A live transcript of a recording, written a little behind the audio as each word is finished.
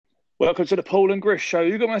Welcome to the Paul and Griff show.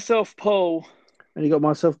 You got myself, Paul, And you got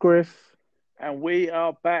myself, Griff. and we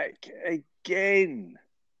are back again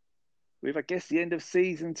with, I guess, the end of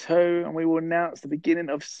season two, and we will announce the beginning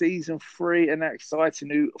of season three and that exciting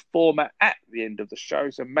new format at the end of the show.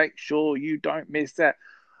 So make sure you don't miss that.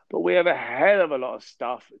 But we have a hell of a lot of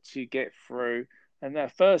stuff to get through. And the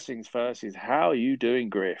first things first is how are you doing,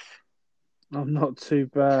 Griff? I'm not too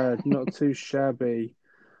bad, not too shabby.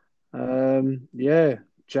 Yeah,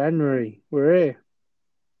 January, we're here.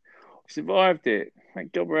 Survived it.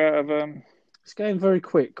 Thank God we're out of It's getting very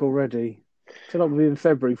quick already. Feel like we'll be in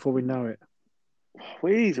February before we know it.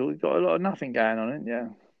 Weasel. We've got a lot of nothing going on, isn't yeah.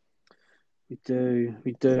 We do,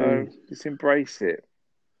 we So do. just embrace it.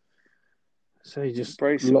 So you just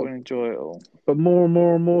Embrace it all lot, and enjoy it all. but more and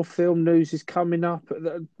more and more film news is coming up.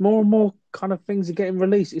 More and more kind of things are getting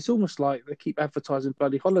released. It's almost like they keep advertising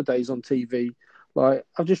bloody holidays on TV. Like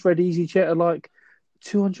I've just read EasyJet are like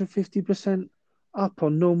 250% up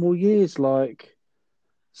on normal years. Like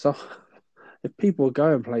so. If people are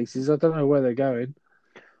going places, I don't know where they're going.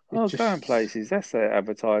 It Oh, going just, places. That's their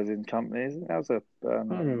advertising company, isn't it? That was a I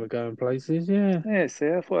remember going places. Yeah, yeah. See,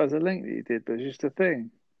 I thought it was a link that you did, but it's just a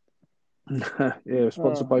thing. yeah,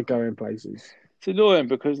 sponsored Oh, by going places. it's annoying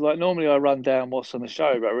because like normally I run down what's on the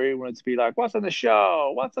show, but I really wanted to be like, what's on the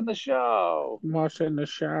show? What's on the show? Watching the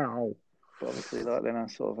show. But obviously, like then I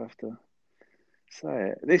sort of have to say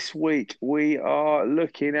it. This week we are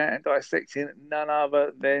looking at and dissecting none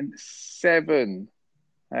other than seven.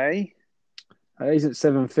 Eh? It isn't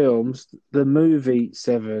seven films. The movie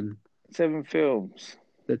Seven, Seven films.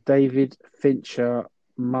 the David Fincher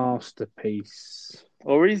masterpiece,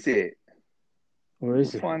 Or is it? or We'll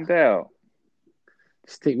is it? find out.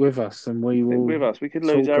 Stick with us, and we Stick will with us. We could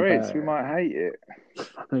lose talk our heads. about We it. might hate it.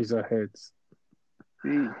 Lose our heads. The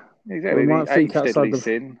Or we exactly the might think eighth outside deadly the.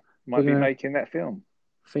 sin We're might be gonna making that film.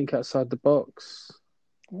 think outside the box.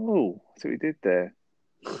 Oh, that's what we did there.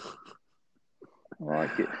 I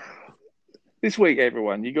like it. This week,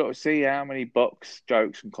 everyone, you got to see how many box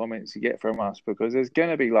jokes and comments you get from us because there's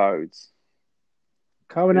going to be loads.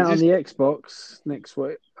 Coming It's out on just, the Xbox next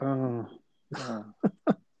week. Oh, oh,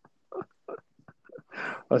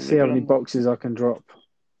 I'll see how living many on. boxes I can drop.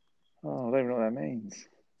 Oh, I don't even know what that means.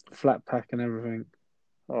 Flat pack and everything.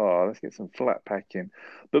 Oh, let's get some flat packing.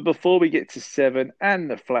 But before we get to seven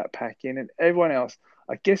and the flat packing and everyone else,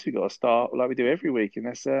 I guess we got to start like we do every week, and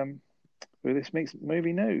that's with this week's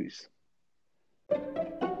movie news.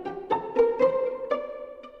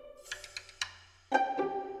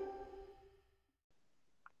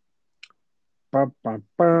 Bum, bum,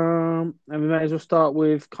 bum. And we may as well start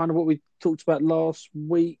with kind of what we talked about last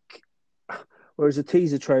week, whereas a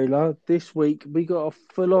teaser trailer. This week we got a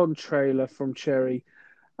full-on trailer from Cherry,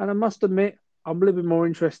 and I must admit I'm a little bit more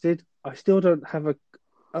interested. I still don't have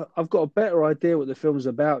I've got a better idea what the film's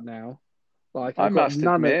about now. Like I must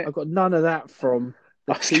I've admit, got none of that from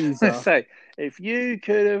the I was going to teaser. say, if you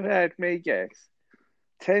could have had me guess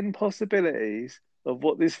 10 possibilities of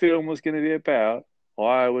what this film was going to be about,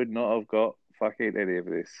 I would not have got fucking any of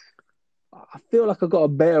this. I feel like I've got a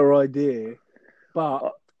better idea, but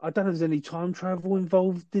I, I don't know if there's any time travel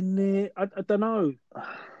involved in it. I don't know.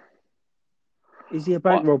 Is he a I,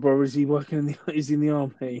 bank robber or is he working in the is he in the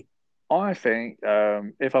army? I think,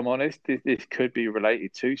 if I'm honest, this could be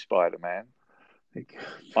related to Spider-Man. Like,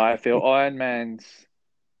 I feel Iron Man's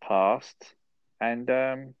past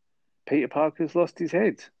and Peter Parker's lost his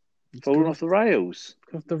head, he's fallen gone off the rails.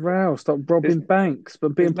 off the rail, stop There's robbing banks,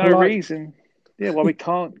 but being there's no polite. reason, yeah, why we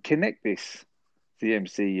can't connect this to the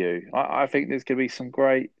MCU. I think there's going to be some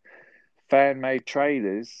great fan made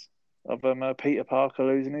trailers of Peter Parker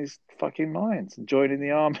losing his fucking mind and joining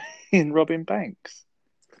the army and robbing banks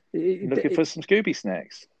and It, looking it, for some Scooby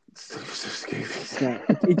snacks.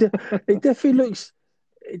 it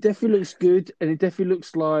definitely looks good, and it definitely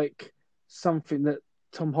looks like something that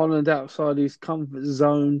Tom Holland outside his comfort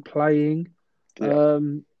zone playing. Yeah,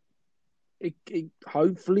 Um, it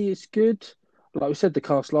hopefully it's good. Like we said, the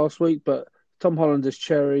cast last week, but Tom Holland as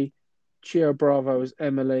Cherry, Chia Bravo as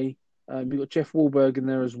Emily. You've got Jeff Wahlberg in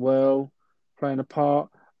there as well, playing a part.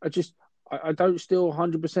 I don't still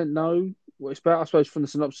 100% know what it's about. I suppose from the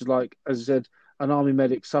synopsis, like as I said, an army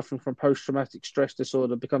medic suffering from post-traumatic stress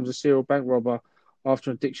disorder becomes a serial bank robber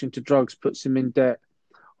after addiction to drugs puts him in debt.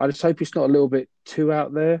 I just hope it's not a little bit too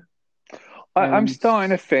out there. I'm And starting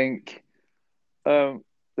to think that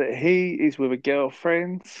he is with a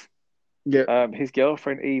girlfriend. yeah, His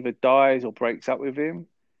girlfriend either dies or breaks up with him.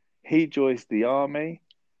 He joins the army.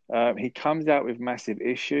 He comes out with massive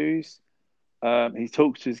issues. He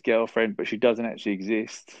talks to his girlfriend, but she doesn't actually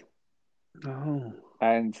exist. oh,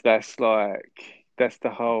 And that's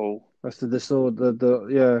the whole. That's the disorder.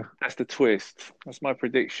 Yeah. That's the twist. That's my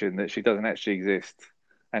prediction that she doesn't actually exist,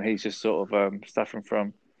 and he's just sort of suffering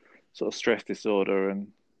from sort of stress disorder, and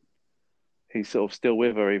he's sort of still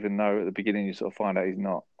with her, even though at the beginning you sort of find out he's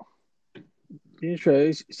not. Yeah, sure.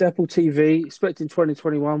 It's Apple TV, expecting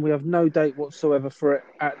 2021. We have no date whatsoever for it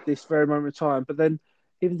at this very moment of time. But then,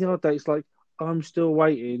 even the other dates, like I'm still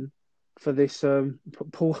waiting for this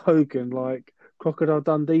Paul Hogan like Crocodile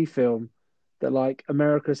Dundee film that like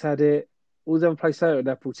America's had it. All the other places out on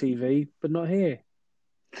Apple TV, but not here.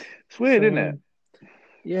 It's weird, So isn't it?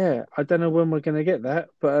 yeah, I don't know when we're going to get that,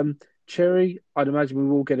 but Cherry, I'd imagine we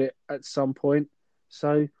will get it at some point.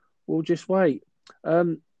 So we'll just wait.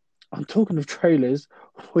 Um, I'm talking of trailers.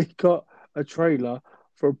 We got a trailer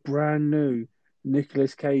for a brand new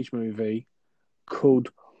Nicolas Cage movie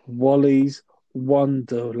called Wally's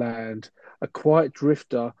Wonderland. A quiet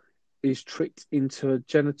drifter is tricked into a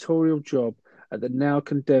janitorial job at the now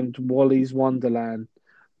condemned Wally's Wonderland.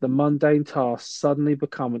 The mundane tasks suddenly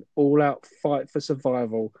become an all out fight for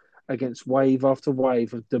survival against wave after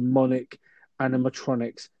wave of demonic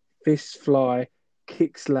animatronics. Fists fly,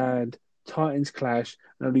 kicks land, titans clash,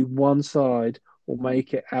 and only one side will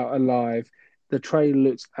make it out alive. The trailer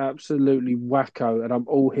looks absolutely wacko, and I'm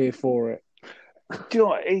all here for it. Do you know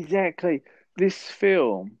what? Exactly. This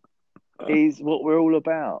film is what we're all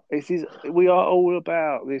about. We are all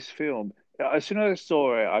about this film. As soon as I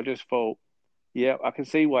saw it, I just thought, yeah, I can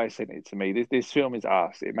see why he sent it to me. This film is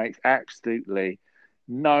us. It makes absolutely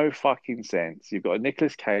no fucking sense. You've got a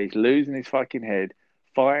Nicolas Cage losing his fucking head,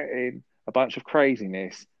 fighting a bunch of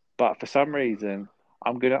craziness, but for some reason,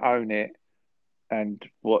 I'm gonna own it and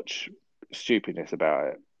watch stupidness about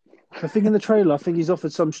it I think in the trailer, I think he's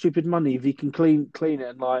offered some stupid money if he can clean it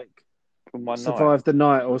and like from one night. survive the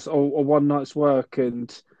night or one night's work,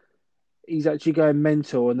 and he's actually going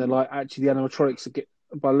mental. And they're like, actually, the animatronics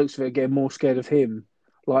are by the looks of it, are getting more scared of him.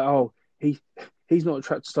 Like, oh, he's not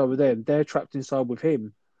trapped inside with them; they're trapped inside with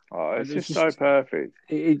him. Oh, And it's it's just so just perfect.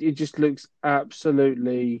 it just looks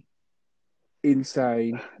absolutely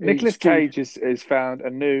insane. Nicolas It's too Cage has found a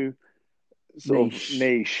new sort of niche.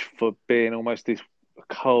 niche for being almost this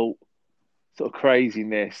cult sort of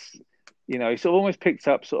craziness. You know, he sort of almost picked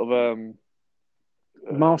up sort of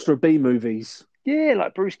Master of B movies. yeah,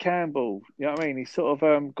 like Bruce Campbell. You know what I mean? He's sort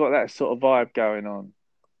of got that sort of vibe going on,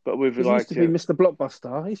 but with Because he used like to be Mr.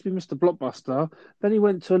 Blockbuster. He used to be Mr. Blockbuster. Then he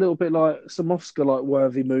went to a little bit like some Oscar like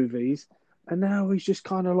worthy movies, and now he's just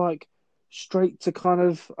kind of like straight to kind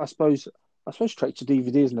of I suppose straight to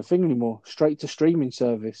DVD isn't a thing anymore. Straight to streaming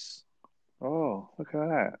service. oh, look at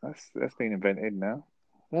that. That's been invented now.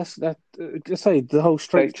 That's that. Just say the whole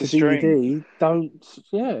Straight straight to to stream. DVD. Don't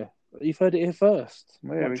Yeah, you've heard it here first.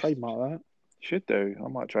 Well, yeah, Might we trademark that. should do. I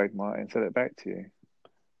might trademark it and sell it back to you.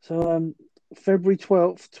 So February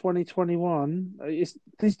 12th, 2021. This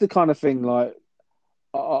is the kind of thing like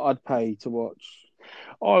I'd pay to watch.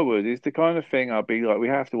 I would. It's the kind of thing I'd be like, we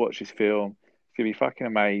have to watch this film. It's gonna be fucking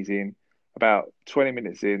amazing. About 20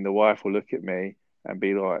 minutes in, the wife will look at me and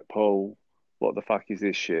be like, Paul, what the fuck is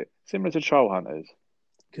this shit? Similar to Troll Hunters.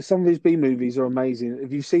 Because some of these B movies are amazing.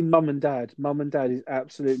 If you've seen Mum and Dad, Mum and Dad is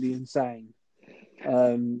absolutely insane.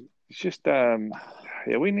 Um, It's just yeah,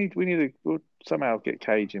 we'll somehow get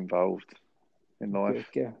Cage involved in life.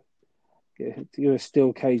 get, get, do a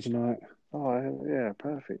Steel Cage night. Oh yeah,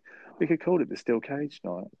 perfect. We could call it the Steel Cage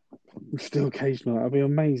night. Steel Cage night. That'd be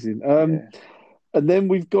amazing. Yeah. And then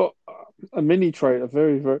we've got a mini trailer, a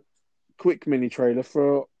very, very quick mini trailer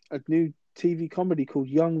for a new TV comedy called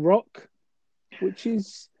Young Rock, which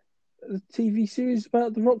is a TV series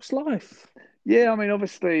about The Rock's life. Yeah, I mean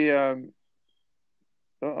obviously I'm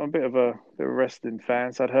a bit of a wrestling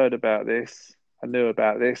fan, so I'd heard about this. I knew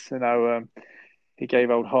about this. You know, he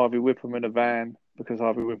gave old Harvey Whippleman a van because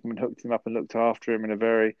Harvey Whippleman hooked him up and looked after him in a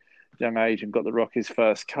very young age and got the Rock his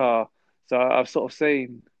first car. So I've sort of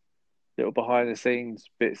seen little behind the scenes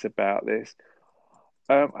bits about this.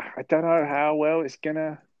 I don't know how well it's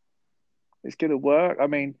gonna work. I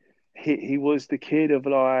mean, he was the kid of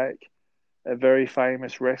like a very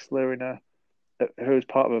famous wrestler who was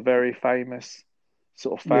part of a very famous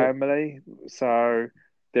sort of Yeah, family. So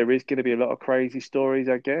there is going to be a lot of crazy stories,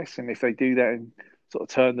 I guess. And if they do that and sort of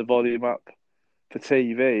turn the volume up for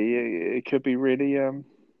TV, it could be really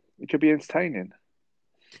it could be entertaining.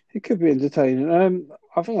 it could be entertaining.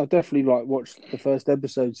 I think I'll definitely like watch the first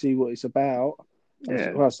episode, see what it's about.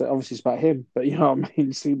 Yeah, Well, so obviously it's about him, but you know what I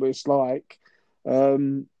mean, see what it's like.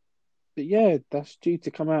 Um, but yeah, that's due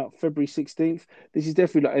to come out February 16th. This is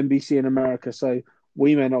definitely like NBC in America, so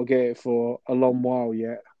we may not get it for a long while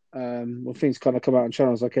yet. When things kind of come out on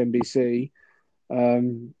channels like NBC,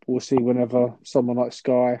 we'll see whenever someone like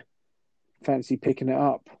Sky. fancy picking it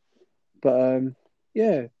up. But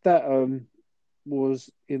yeah, that was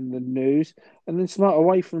in the news. And then some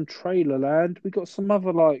away from trailer land, we got some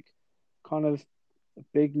other like kind of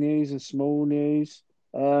big news and small news.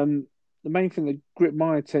 The main thing that gripped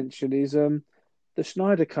my attention is the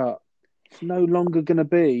Snyder Cut. It's no longer going to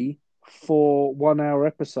be 4 1 hour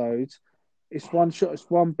episodes. It's one shot. It's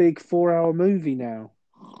one big 4 hour movie now.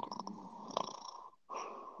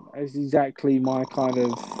 It's exactly my kind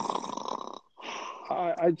of.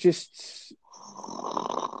 I just.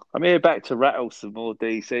 I'm here back to rattle some more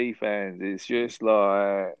DC fans. It's just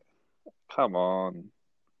like, come on,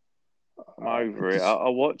 I'm I over it. just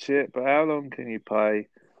I'll watch it, but how long can you play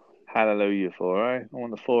Hallelujah for, eh? I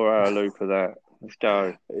want the 4 hour loop of that. Let's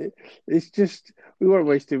go. it's just we won't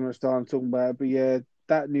waste too much time talking about it, but yeah,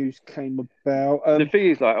 that news came about. The thing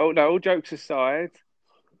is, like, oh no, all jokes aside,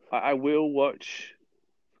 I will watch.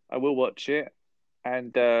 I will watch it,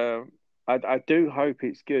 and I do hope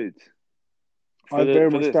it's good I very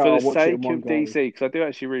much for doubt the I'll watch it in sake one of go. DC, because I do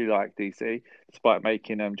actually really like DC, despite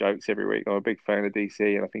making jokes every week. I'm a big fan of DC,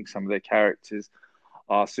 and I think some of their characters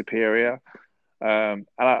are superior. And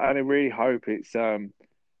I really hope it's done.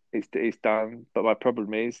 But my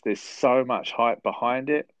problem is there's so much hype behind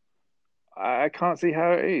it. I can't see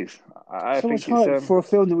how it is. I So much think it's hype for a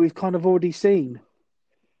film that we've kind of already seen.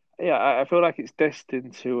 yeah. I feel like it's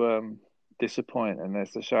destined to disappoint, and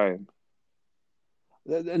that's a shame.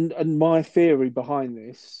 And my theory behind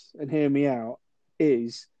this, and hear me out,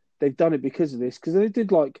 is they've done it because of this. Because they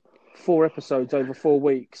did like 4 episodes over 4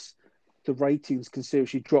 weeks. The ratings can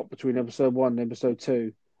seriously drop between episode one and episode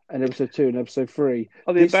two, and episode two and episode three.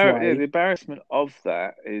 Oh, This the way, embarrassment of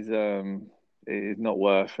that is not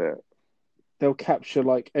worth it. they'll capture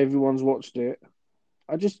like everyone's watched it.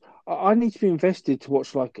 I need to be invested to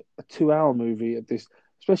watch like a 2 hour movie at this,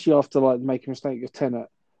 especially after like making a mistake of Tenet.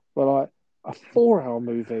 But like a 4 hour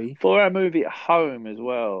movie, 4 hour movie at home as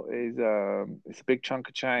well is it's a big chunk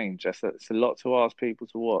of change. It's a lot to ask people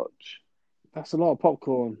to watch. that's a lot of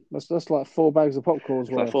popcorn. That's like 4 bags of popcorn's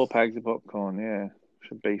It's like worth. 4 bags of popcorn, yeah.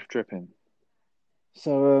 Some beef dripping.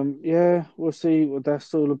 So yeah, we'll see what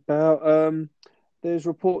that's all about. There's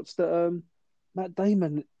reports that Matt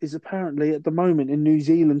Damon is apparently at the moment in New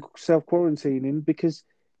Zealand self quarantining because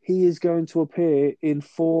he is going to appear in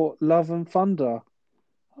For Love and Thunder,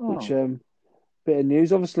 which Oh, bit of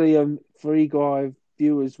news. Obviously, for Eagle Eye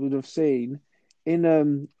viewers would have seen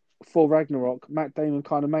in for Ragnarok, Matt Damon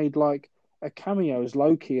kind of made like a cameo as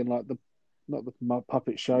Loki in like the not the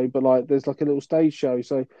puppet show, but like there's like a little stage show.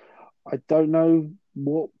 So I don't know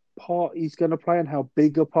what part he's going to play and how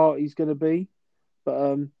big a part he's going to be,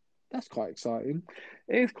 but that's quite exciting.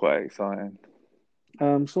 it is quite exciting.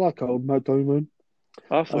 So like old Matt Damon,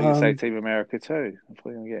 I thought you'd say um, Team America too. I thought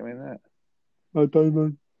you were going to get him in Matt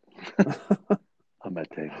Damon. that. I'm a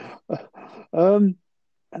Damon. um,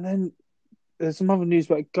 and then there's some other news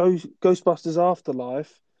about Ghostbusters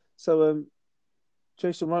Afterlife. So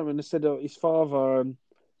Jason Reitman has said that his father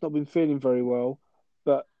not been feeling very well,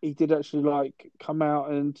 but he did actually like come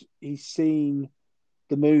out and he's seen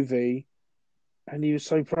the movie and he was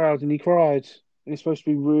so proud and he cried. And it's supposed to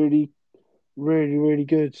be really, really, really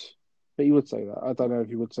good. But he would say that. I don't know if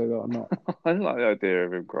he would say that or not. I like the idea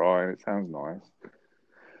of him crying. It sounds nice.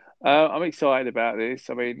 I'm excited about this.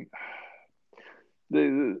 I mean,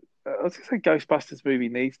 I was going to say Ghostbusters movie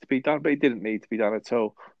needs to be done, but it didn't need to be done at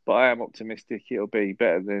all. But I am optimistic it'll be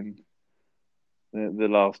better than the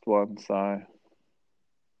last one. So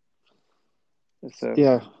it's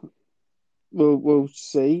Yeah, we'll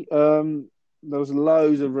see. There was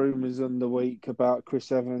loads of rumours in the week about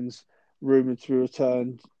Chris Evans rumoured to be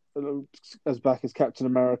returned as back as Captain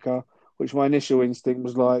America, which my initial instinct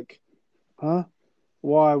was like, huh?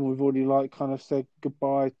 Why? We've already like kind of said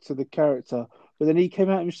goodbye to the character. But then he came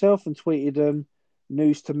out himself and tweeted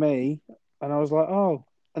news to me, and I was like, oh.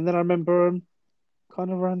 And then I remember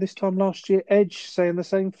kind of around this time last year, Edge saying the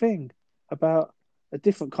same thing about a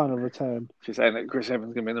different kind of return. just saying that Chris Evans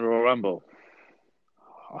is going to be in the Royal Rumble.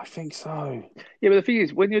 I think so. Yeah, but the thing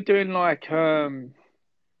is, when you're doing like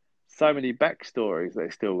so many backstories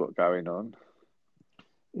they've still got going on,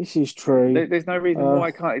 This is true. there's no reason Uh, why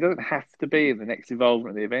I can't. It doesn't have to be in the next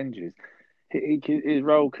involvement of the Avengers. His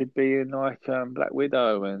role could be in like Black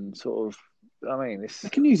Widow and sort of. I mean, he it's.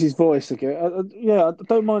 can use his voice again. Yeah, I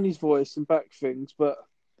don't mind his voice and back things, but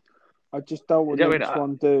I just don't want I them mean, to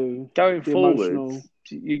undo going the forwards, emotional.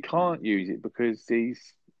 you can't use it because he's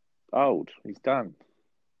old. He's done.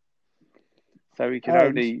 So he can And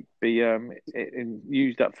only be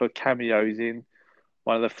used up for cameos in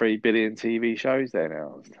one of the 3 billion TV shows they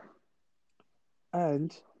announced.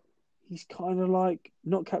 and he's kind of like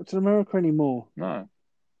not Captain America anymore. No,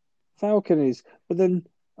 Falcon is. But then,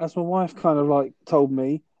 as my wife kind of like told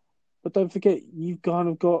me, but don't forget, you've kind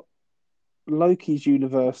of got Loki's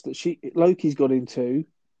universe that Loki's got into,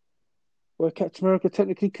 where Captain America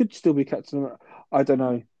technically could still be Captain America. I don't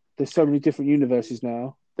know. There's so many different universes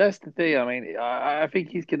now. that's the thing. I mean, I think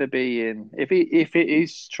he's going to be in. If it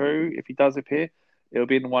is true, if he does appear, it'll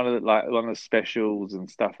be in one of the specials and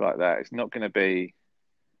stuff like that. It's not going to be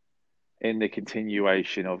in the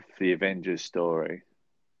continuation of the Avengers story.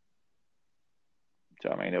 Do you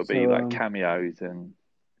know what I mean? It'll be So like cameos and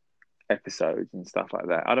episodes and stuff like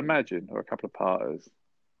that. I'd imagine, or a couple of parters.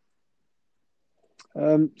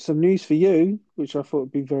 some news for you, which I thought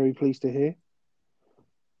would be very pleased to hear.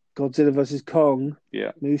 Godzilla versus Kong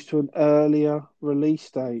Yeah, moves to an earlier release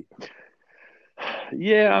date.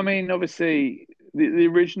 yeah. I mean, obviously, the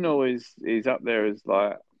original is up there as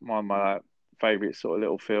like one of my favorite sort of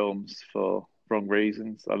little films for wrong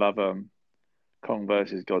reasons. I love Kong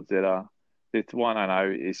versus Godzilla. This one I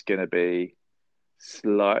know is going to be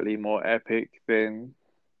slightly more epic than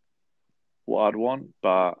what I'd want,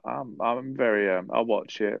 but I'm very I'll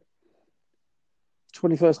watch it.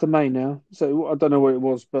 21st of May now. So I don't know where it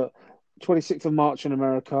was, but 26th of March in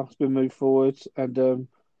America has been moved forward, and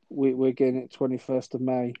we're getting it 21st of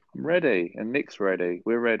May. I'm ready, and Nick's ready.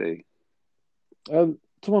 We're ready. To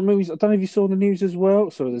my movies, I don't know if you saw the news as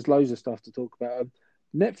well. So there's loads of stuff to talk about.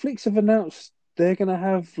 Netflix have announced they're going to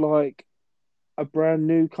have like a brand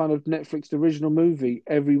new kind of Netflix original movie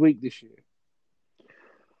every week this year.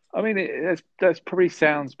 I mean, that's probably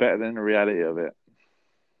sounds better than the reality of it.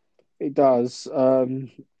 It does.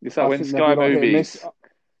 It's like I when think they'll be like hit and miss.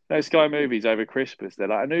 Sky Movies over Christmas, they're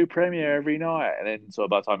like a new premiere every night, and then so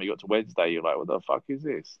by the time you got to Wednesday, you're like, what the fuck is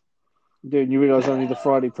this? Dude, you realise only the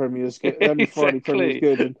Friday premiere is good. Only Friday premiere is Exactly.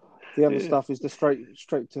 good, and the other Yeah. stuff is the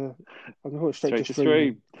straight to, I can call it straight to Straight to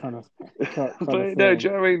streaming stream. kind of But no, do film. you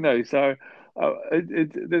know what I mean though? So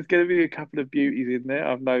there's going to be a couple of beauties in there.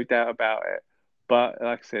 I've no doubt about it. But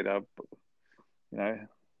like I said, you know,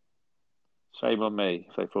 shame on me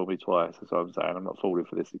if they fool me twice. That's what I'm saying. I'm not falling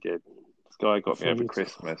for this again. This guy I got me feel over you.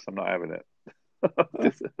 Christmas. I'm not having it.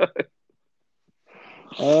 Just,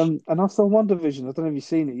 And I saw One Division. I don't know if you've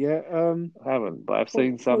seen it yet. I haven't, but I've Thought,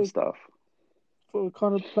 seen some thought, stuff. thought it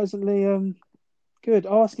kind of pleasantly good.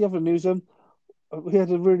 I'll ask the other news. We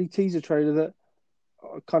had a really teaser trailer that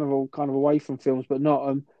kind of away from films, but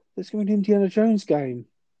not. There's going to be an Indiana Jones game,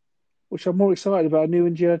 which I'm more excited about. A new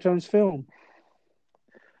Indiana Jones film.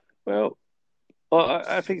 Well,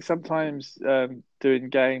 I think sometimes doing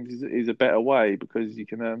games is a better way because you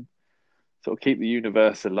can sort of keep the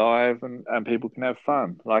universe alive and people can have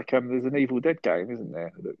fun. Like there's an Evil Dead game, isn't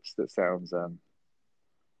there? That sounds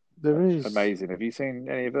There is. amazing. Have you seen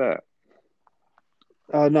any of that?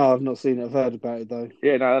 No, I've not seen it. I've heard about it though.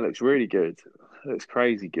 Yeah, no, that looks really good. That looks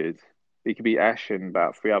crazy good. You could be Ash and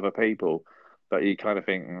about three other people, but you kind of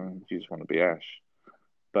think you just want to be Ash.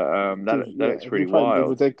 But that Yeah, looks if you're really playing an Evil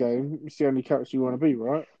wild. Dead game, it's the only character you want to be,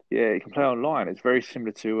 right? Yeah, you can play online. It's very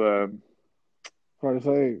similar to Friday the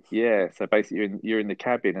 13th. yeah. So basically, you're in the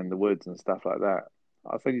cabin in the woods and stuff like that.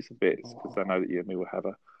 I'll send you some bits because I Oh, know that you and me will have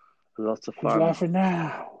a lot of who's fun. laughing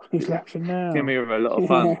now? Who's laughing You and now? me will have a lot of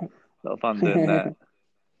fun. A lot of fun doing that.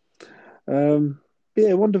 um,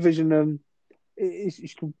 yeah, One Division.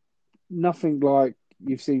 It's nothing like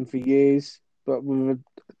you've seen for years, but with a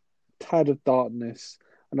tad of darkness,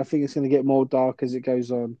 and I think it's going to get more dark as it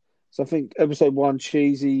goes on. So I think episode one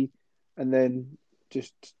cheesy, and then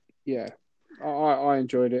just yeah, I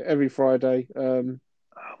enjoyed it every Friday.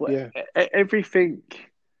 Well, Yeah, everything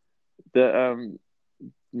that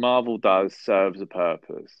Marvel does serves a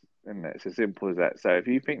purpose, and it's as simple as that. So if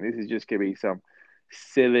you think this is just going to be some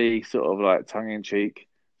silly sort of like tongue-in-cheek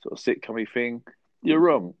sort of sitcom thing, you're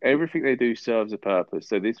wrong. Everything they do serves a purpose.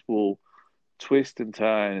 So this will twist and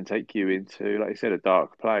turn and take you into, like you said, a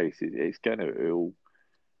dark place. It's going to.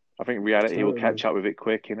 I think reality will totally. catch up with it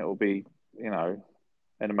quick, and it will be,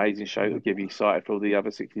 an amazing show that will give you sight for all the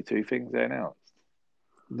other 62 things they announced.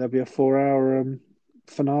 There'll be a 4 hour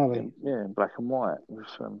finale. Yeah, in black and white with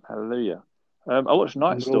some Hallelujah. I watched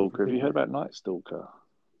Night And all Stalker. Have you heard about Night Stalker?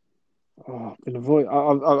 been avoid.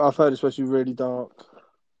 I've heard it's supposed to be really dark.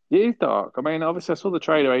 It is dark. I mean, obviously, I saw the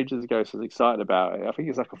trailer ages ago, so I was excited about it. I think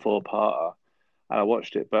it's like a four-parter, and I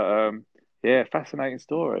watched it. But yeah, fascinating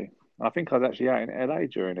story. I think I was actually out in LA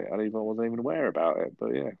during it. Wasn't even aware about it.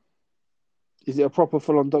 But yeah, Is it a proper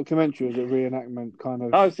full on documentary, or is it reenactment kind of?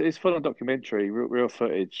 oh, it's full on documentary, real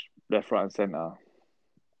footage, left, right, and center.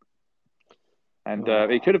 And it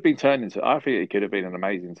Oh, could have been turned into. I think it could have been an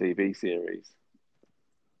amazing TV series.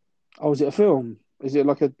 oh, is it a film? Is it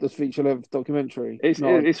like a feature-length documentary? It's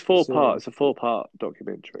Not it's a four parts. series. A 4-part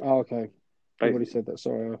documentary. Oh, okay. You've already Basically, said that.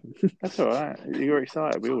 Sorry. that's all right. You're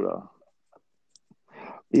excited. We all are.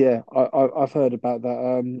 Yeah, I've heard about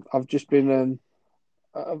that. I've just been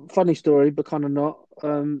funny story, but kind of not.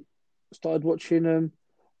 Started watching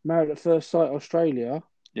Married at First Sight Australia.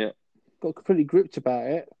 Yeah, Got completely gripped about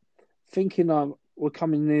it, thinking we're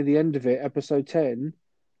coming near the end of it, episode 10,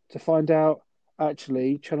 to find out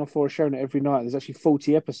actually Channel 4 are showing it every night. There's actually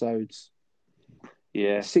 40 episodes,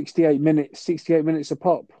 yeah. 68 minutes a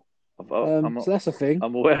pop. I'm So that's a thing.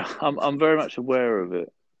 I'm aware. I'm very much aware of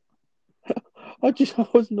it. I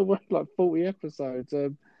wasn't aware like 40 episodes.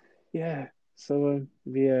 Yeah. So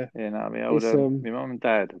yeah, Yeah, no, it's my mum and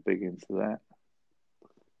dad are big into that.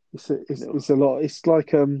 Little, it's a lot. It's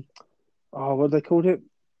like what they called it?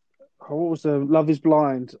 Oh, what was the Love is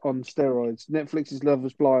Blind on steroids? Netflix's Love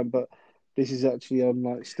is Blind, but this is actually on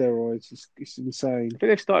like steroids. It's I insane. think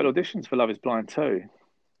they've started auditions for Love Is Blind too.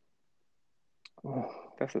 Oh,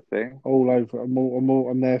 That's the thing. all over.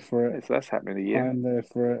 I'm there for it. Yeah, so that's happening I again. am there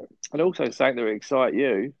for it. And also something that would excite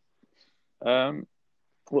you. Um,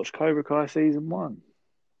 watch Cobra Kai season 1.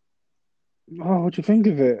 Oh, what do you think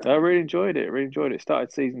of it? I really enjoyed it. Really enjoyed it.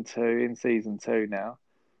 Started season 2 in season 2 now.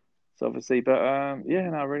 So obviously, but yeah,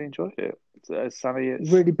 no, I really enjoyed it. It's sunny. It's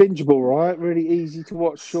Really bingeable, right? Really easy to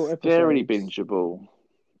watch, short very episodes. bingeable.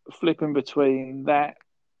 Flipping between that,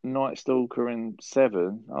 Night Stalker, and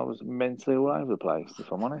Seven, I was mentally all over the place.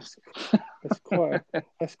 If I'm honest, That's quite a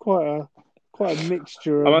that's quite a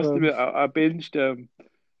mixture I of must admit, I binged.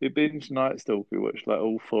 We binged Night Stalker. We watched like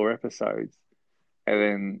all 4 episodes, and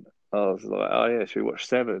then I was like, "Oh yeah, should we watch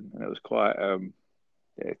Seven?" And it was quite.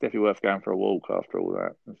 Yeah, it's definitely worth going for a walk after all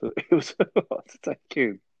that. It was a lot to take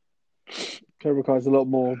in. Cobra Kai's a bit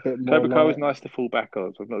more Cobra Kai was like nice to fall back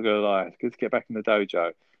on, so I'm not gonna lie. It's good to get back in the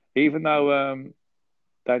dojo, even though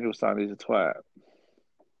Daniel's son is a twat.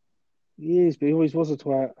 he is, but he always was a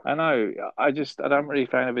twat. I know. I don't really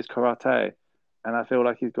fan of his karate, and I feel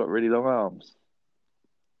like he's got really long arms.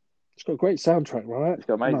 It's got a great soundtrack, right? He's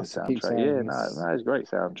got I amazing must keep soundtrack. Yeah, saying no, this. no, it's a great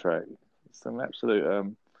soundtrack. Some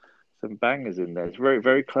absolute some bangers in there. It's very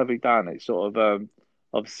very cleverly done. It's sort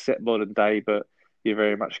of set modern day, but you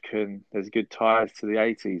very much can. There's good ties to the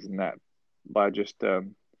 80s and that by just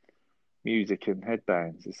music and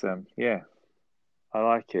headbands. It's yeah, I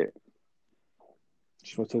like it.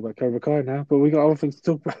 Just want to talk about Cobra Kai now, but we got other things to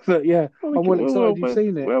talk about. But yeah, Well, I'm well excited you've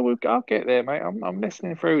seen it. I'll get there, mate. I'm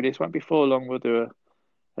listening through this. Won't be for long. We'll do a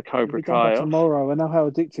We'll Cobra be done by Kai off. tomorrow. I know how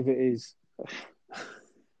addictive it is.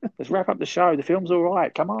 Let's wrap up the show. The film's all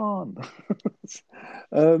right. Come on.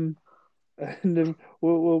 Um, and then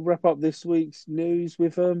we'll wrap up this week's news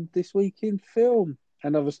with this week in film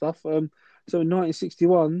and other stuff. So in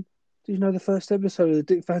 1961, did you know the first episode of the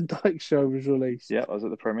Dick Van Dyke Show was released? Yeah, I was at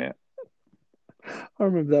the premiere. I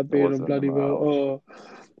remember that I being on wasn't. bloody well. I was.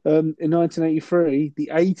 Oh. In 1983, the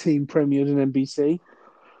A-Team premiered on NBC.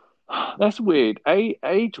 That's weird.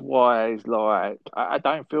 Age wise, like I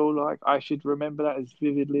don't feel like I should remember that as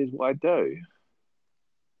vividly as what I do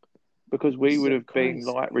because we It's would have been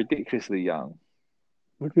crazy. like ridiculously young.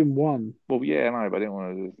 Would have been one. Well, yeah, I know, but I didn't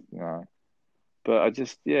want to, But I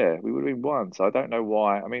just, yeah, we would have been one. So I don't know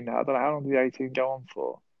why. I mean, I don't know how long did the 18 go on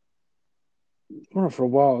for. Well, for a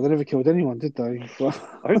while. They never killed anyone, did they? But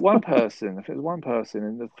I think one person. If it was one person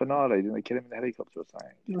in the finale, didn't they kill him in the helicopter or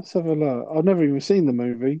something? let's have a look. I've never even seen the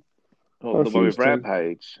movie. I Or the one with refuse to.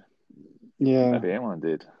 Rampage. Yeah. Maybe anyone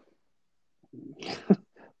did.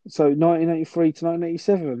 So 1983 to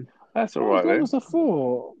 1987. That's all Not as right long then. as I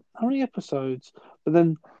thought. How many episodes? But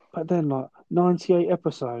then, like 98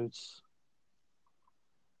 episodes.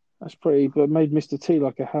 That's pretty. But made Mr. T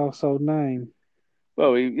like a household name.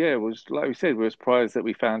 Well, yeah, it was like we said, we were surprised that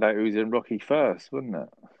we found out he was in Rocky first, wasn't it?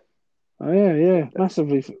 Oh yeah, yeah. That,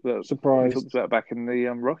 Massively that we talked surprised. about back in the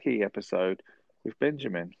Rocky episode with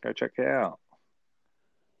Benjamin. Go check it out.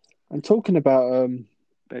 And talking about Benjamin.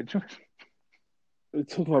 Benjamin. No,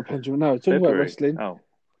 talking about February. wrestling. Oh,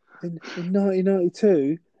 In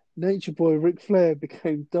 1992, Nature Boy Ric Flair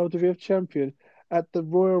became WWF champion at the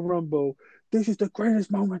Royal Rumble. This is the greatest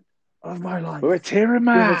moment of my life. we're a tear in With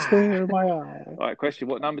my a eye. tear in my eye. All right, question.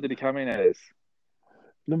 What number did he come in as?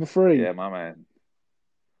 Number Yeah, 3. my man.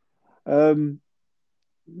 Um,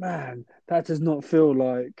 man, that does not feel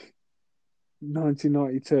like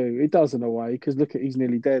 1992. It does in a way because look at he's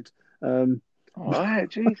nearly dead. Um, All right,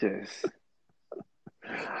 Jesus.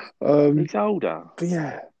 um, He's older. but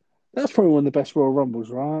yeah, that's probably one of the best Royal Rumbles,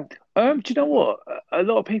 right? Do you know what? A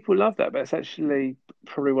lot of people love that, but it's actually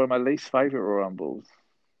probably one of my least favorite Royal Rumbles.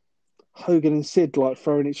 Hogan and Sid like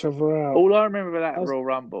throwing each other out. All I remember about I that was, Royal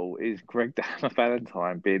Rumble is Greg the Hammer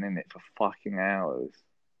Valentine being in it for fucking hours.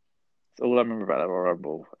 That's all I remember about that Royal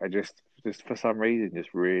Rumble. I just for some reason,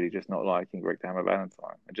 just really just not liking Greg the Hammer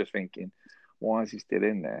Valentine. And just thinking, why is he still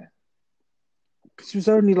in there? Because it was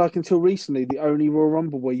only like until recently the only Royal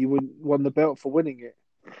Rumble where you won the belt for winning it.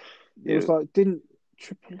 It Yeah, was like, didn't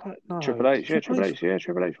Triple H? No, Triple H, yeah, Triple Triple H. H, yeah,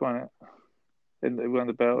 Triple H won it. Then he won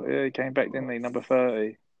the belt. Yeah, he came back, didn't he? Number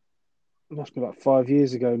 30. It must be about 5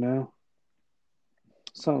 years ago now.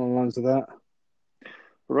 Something along the lines of that.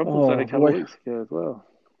 The Rumble was only a Oh, couple of wait. weeks ago as well.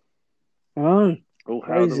 Oh, All hail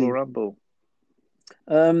the Royal crazy. Rumble.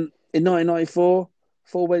 In 1994,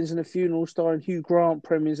 Four Weddings and a Funeral, starring Hugh Grant,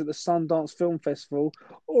 premieres at the Sundance Film Festival.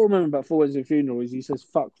 All I remember about Four Weddings and a Funeral is he says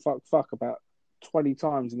fuck, fuck, fuck about 20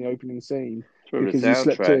 times in the opening scene It's from the because he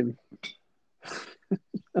slept soundtrack. in.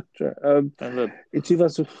 Um, Remember, in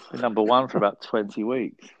 2000, number one for about 20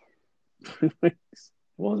 weeks. It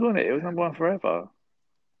was, wasn't it? It was number one forever.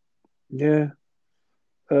 yeah.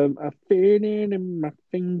 I feel it in my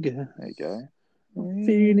finger. There you go. I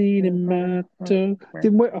feel it in my toe.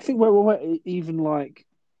 Didn't wait, I think Wet even like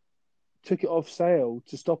took it off sale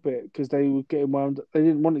to stop it because they were getting wound. They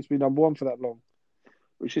didn't want it to be number one for that long,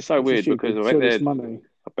 Which is so which is weird because stupid. I See bet all this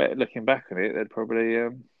money. looking back on it, they'd probably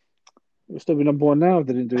It would still be number one now if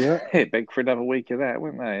they didn't do that. beg for another week of that,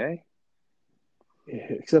 wouldn't they? Eh?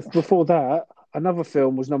 Yeah, except before that, another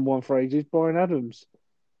film was number one for ages. Brian Adams.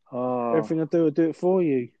 Oh, Everything I do, I do it for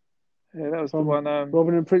you. yeah, that was the From one.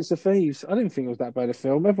 Robin and Prince of Thieves. I didn't think it was that bad a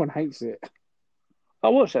film. Everyone hates it. I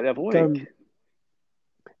watched that the other week. Going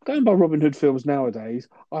going by Robin Hood films nowadays,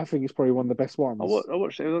 I think it's probably one of the best ones. I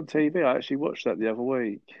watched it. It was on TV. I actually watched that the other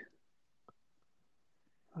week,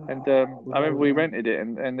 and I remember we Without, rented it,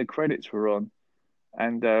 and the credits were on,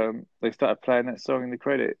 and they started playing that song in the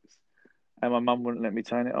credits, and my mum wouldn't let me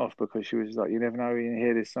turn it off because she was like, "You never know, you can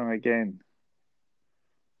hear this song again."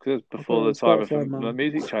 Because it was I've got before it on the time of Spotify, the Mum.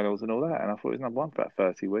 music channels and all that, and I thought it was number one for about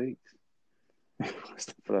 30 weeks.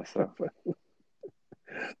 Bless her.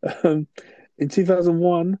 Um, in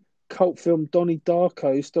 2001, cult film Donnie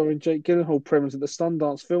Darko, starring Jake Gyllenhaal, premieres at the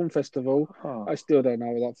Sundance Film Festival. Oh, I still don't know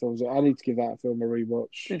what that film's. I need to give that film a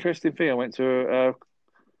rewatch. interesting thing. I went to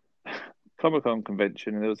a Comic Con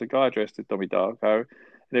convention, and there was a guy dressed as Tommy Darko.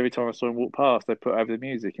 And every time I saw him walk past, they put over the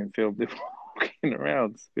music and filmed him walking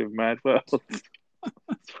around with Mad World.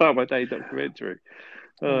 It's part of my day documentary.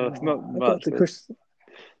 It's not I got much, to but Chris.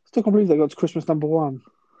 Still can't believe they got to Christmas number one.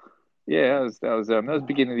 yeah, that was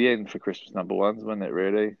beginning of the end for Christmas number ones, wasn't it?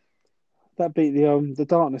 Really, That beat the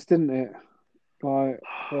darkness, didn't it? Like,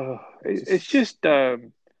 oh, it's just a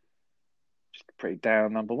pretty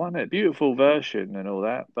down number one. A beautiful version and all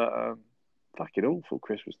that, but fucking awful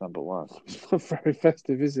Christmas number one. it's not very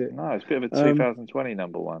festive, is it? No, it's a bit of a Um, 2020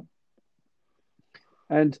 number one.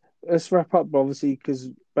 and let's wrap up, obviously, because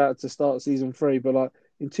about to start season three. But like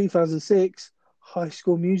in 2006, High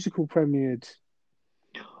School Musical premiered,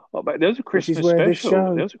 Oh, but there was a which is Christmas where this special.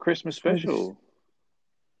 There show, was a Christmas it's where this special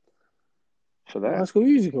for what, High that. School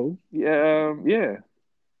Musical. Yeah, yeah.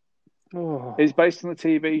 It's Oh, based on the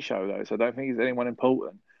TV show though, so I don't think it's anyone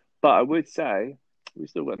important. But I would say we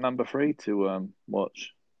still got number three to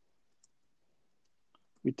watch.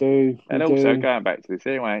 we And also do. going back to this,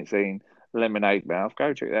 anyone ain't seen Lemonade Mouth,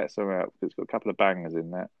 go check that song out because it's got a couple of bangers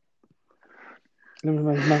in that.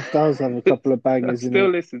 Lemonade Mouth does have a couple of I bangers in still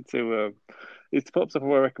it. listen to it pops up on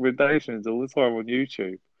my recommendations all the time on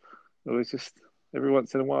YouTube. It was just every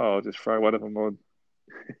once in a while I'll just throw one of them on.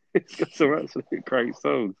 It's got some absolutely great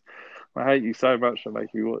songs. I hate you so much for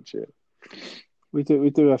making me watch it. We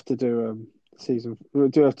do have to do season. We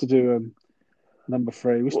do have to do number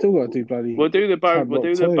three. We still got to do bloody Camp We'll Rock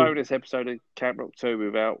do the 2. bonus episode of Camp Rock 2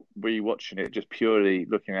 without rewatching it, just purely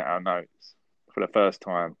looking at our notes for the first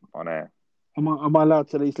time on air. Am I allowed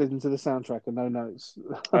to at least listen to the soundtrack and no notes?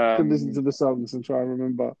 I can listen to Um, the songs and try and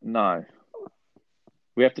remember. no,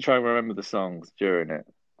 we have to try and remember the songs during it.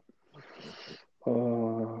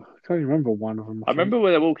 Oh, I can't even remember one of them, I I think. remember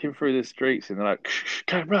when they're walking through the streets and they're like,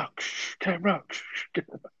 Camp Rock, Camp Rock. I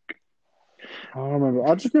don't remember.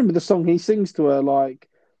 I just remember the song he sings to her, like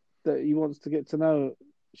that he wants to get to know.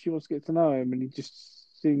 She wants to get to know him, and he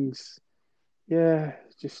just sings. Yeah,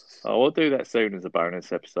 just Oh, we'll do that soon as a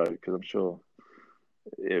bonus episode because I'm sure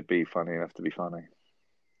it'd be funny enough to be funny.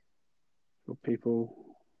 what people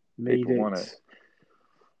need People want it. it.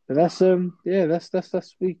 But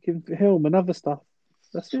that's week in film and other stuff.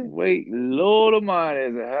 That's it. Sweet Lord of mine,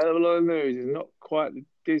 there's a hell of a lot of news. It's not quite the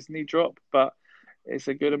Disney drop, but it's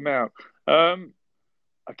a good amount.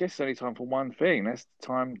 I guess it's only time for one thing. That's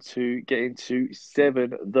time to get into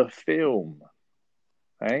Seven, the film.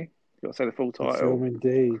 Hey? Got to say the full The film title.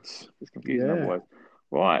 indeed. It's confusing Yeah. otherwise.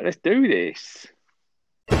 Right, let's do this.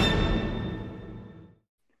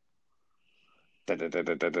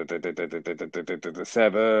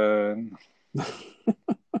 Seven.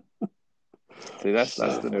 See, that's the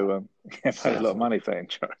new Seven. one. Yeah, paid a lot of Seven. money for that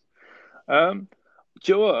intro. Um,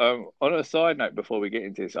 do you know what? On a side note, before we get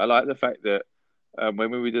into this, I like the fact that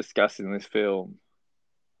when we were discussing this film,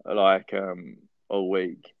 like all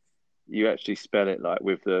week, you actually spell it like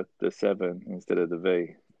with the seven instead of the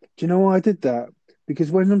V. Do you know why I did that?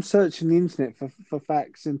 Because when I'm searching the internet for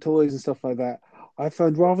facts and toys and stuff like that, I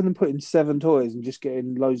found rather than putting seven toys and just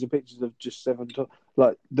getting loads of pictures of just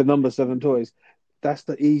like the number seven toys, that's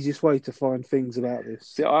the easiest way to find things about See,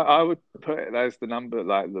 this. I would put it as the number,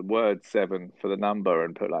 like the word seven for the number,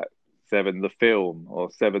 and put like seven the film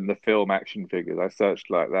or seven the film action figures. I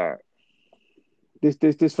searched like that.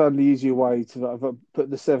 This found the easier way to put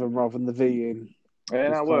the seven rather than the V in. And Just that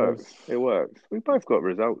kind of works. It works. We both got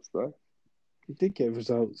results though. it did get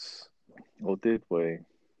results. Or did we?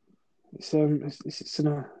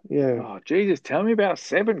 Yeah. Oh, Jesus, tell me about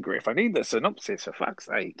Seven, Griff. I need the synopsis for fuck's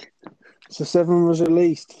sake. So Seven was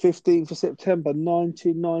released 15th of September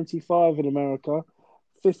 1995 in America,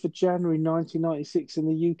 5th of January 1996 in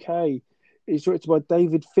the UK. It's directed by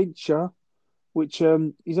David Fincher, which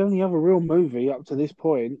his only other real movie up to this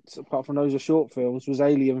point, apart from those are short films, was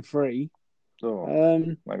Alien 3. Oh,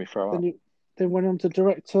 Um, made me throw then up. he then went on to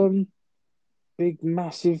direct big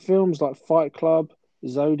massive films like Fight Club,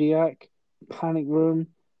 Zodiac, Panic Room,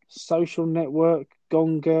 Social Network,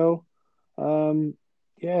 Gone Girl. Um,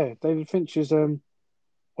 yeah, David Fincher's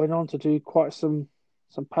went on to do quite some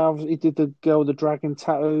powerful. He did the Girl with the Dragon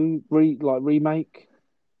Tattoo remake.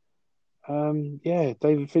 Yeah,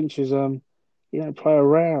 David Fincher's he don't play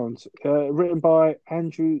around. Written by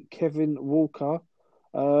Andrew Kevin Walker.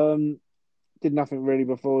 Um, did nothing really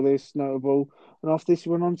before this notable, and after this he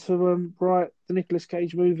went on to write the Nicolas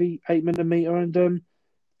Cage movie 8 mm and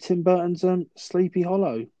Tim Burton's Sleepy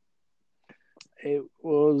Hollow. It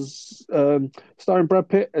was starring Brad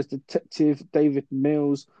Pitt as Detective David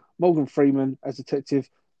Mills, Morgan Freeman as Detective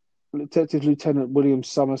Lieutenant William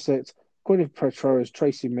Somerset, Gwyneth Paltrow as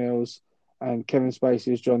Tracy Mills, and Kevin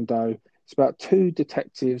Spacey as John Doe. It's about two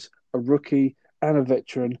detectives, a rookie and a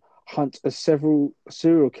veteran, hunt a several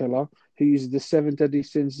serial killer who uses the seven deadly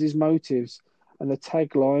sins as his motives. And the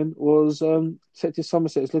tagline was Detective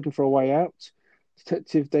Somerset is looking for a way out.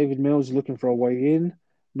 Detective David Mills is looking for a way in.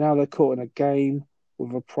 Now they're caught in a game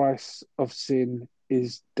with a price of sin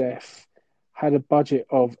is death. Had a budget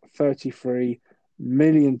of $33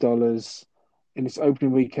 million. In its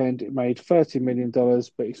opening weekend, it made $30 million,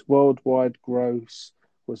 but its worldwide gross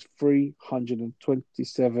was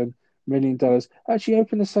 $327 million. Actually,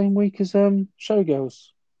 opened the same week as Showgirls.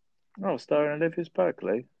 Oh, starring Olivia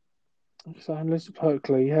Berkeley. So Elizabeth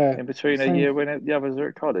Berkley, yeah, In between a same. year when the others were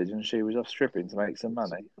at college and she was off stripping to make some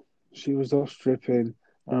money. She was off stripping.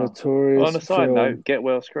 The Oh. On notorious a side film. note, Get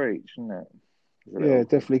Well Screech, isn't it? It's a Yeah, little.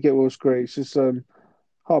 definitely get Will Screech. Just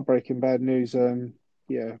heartbreaking bad news.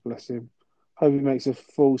 Yeah, bless him. Hope he makes a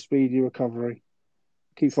full speedy recovery.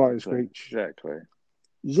 Keep fighting, Exactly. Screech. Exactly.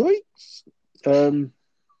 Zoinks! Um,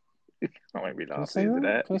 Can't make me can I laughing say into that?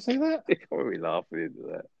 that. Can I say that? Can't make me laughing into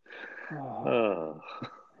that. Oh. Oh.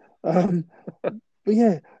 Um, but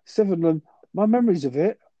yeah, Seven. My memories of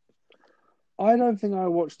it. I don't think I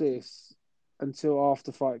watched this until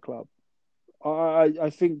after Fight Club.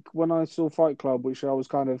 I think when I saw Fight Club, which I was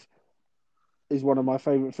kind of is one of my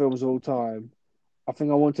favorite films of all time. I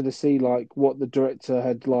think I wanted to see like what the director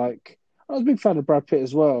had like. I was a big fan of Brad Pitt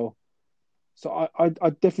as well, so I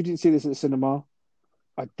definitely didn't see this at the cinema.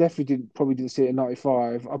 I definitely probably didn't see it in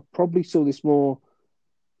 '95. I probably saw this more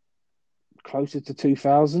closer to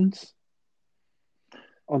 2000s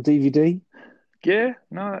on DVD. Yeah,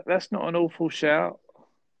 no, that's not an awful shout.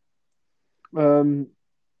 Um,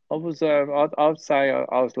 I'd say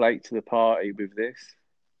I was late to the party with this.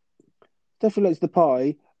 Definitely likes the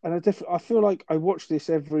pie, and I feel like I watch this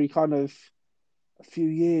every kind of a few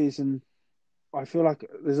years, and I feel like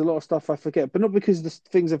there's a lot of stuff I forget, but not because the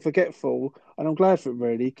things are forgetful, and I'm glad for it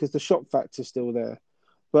really, because the shock factor's still there.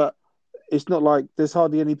 But it's not like there's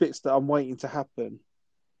hardly any bits that I'm waiting to happen,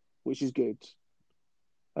 which is good.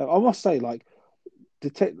 I must say, like,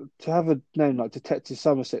 to have a name like Detective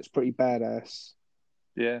Somerset's pretty badass.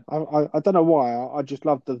 Yeah. I don't know why. I just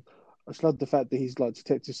love the fact that he's like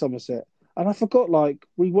Detective Somerset. And I forgot like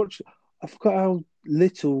I forgot how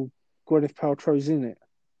little Gwyneth Paltrow's in it.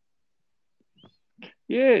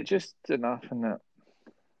 Yeah, just enough, and that.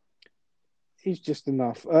 He's just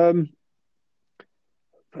enough. But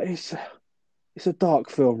it's a dark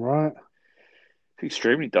film, right?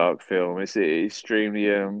 extremely dark film. It's extremely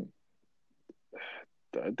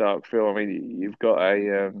dark film. I mean, you've got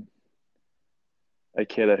a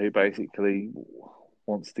killer who basically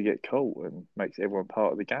wants to get caught and makes everyone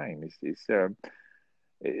part of the game.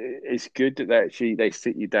 It's good that they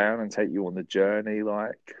sit you down and take you on the journey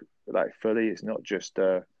like fully. It's not just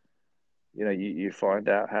you find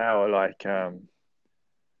out how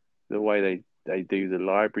the way they do the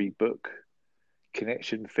library book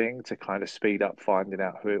connection thing to kind of speed up finding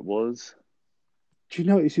out who it was. Do you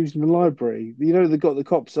notice who's in the library? You know they got the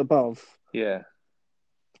cops above. Yeah.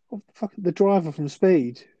 Oh, fucking the driver from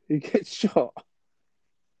Speed who gets shot.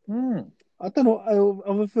 Hmm. I don't know what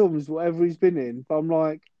other films, whatever he's been in, but I'm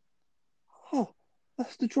like, oh,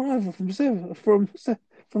 that's the driver from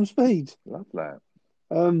Speed. Love that.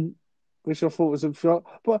 Um, which I thought was a shot.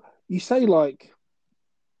 But you say like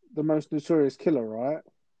the most notorious killer, right?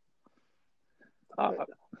 Uh,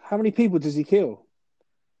 How many people does he kill?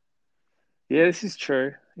 yeah, this is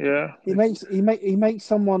true. Yeah. He makes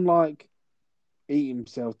someone like eat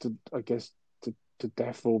himself to, I guess, to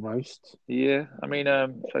death almost. Yeah. I mean,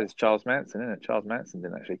 so it's Charles Manson, isn't it? Charles Manson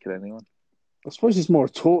didn't actually kill anyone. I suppose it's more a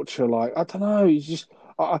torture. Like I don't know. He's just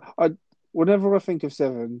whenever I think of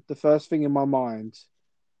Seven, the first thing in my mind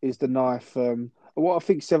is the knife. What I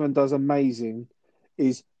think Seven does amazing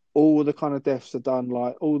is all the kind of deaths are done,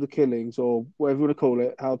 like all the killings or whatever you want to call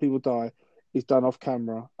it, how people die, is done off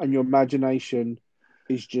camera, and your imagination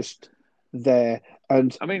is just there.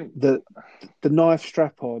 And I mean, the knife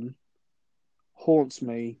strap on haunts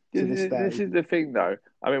me to this this day. is the thing, though.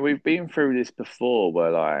 I mean, we've been through this before,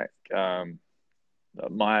 where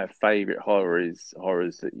my favorite horrors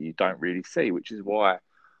that you don't really see, which is why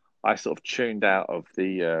I sort of tuned out of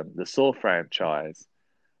the Saw franchise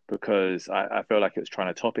because I feel like it was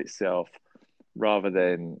trying to top itself rather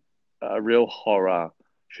than a real horror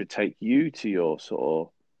should take you to your sort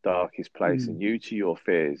of darkest place Mm. and you to your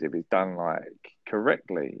fears if it's done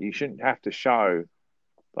correctly. You shouldn't have to show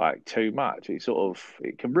like too much.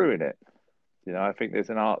 It can ruin it. I think there's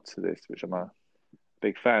an art to this which I'm a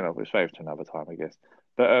big fan of. We'll save to another time, I guess.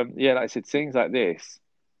 But yeah, like I said, things like this,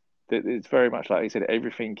 that it's very much like you said,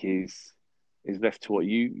 everything is left to what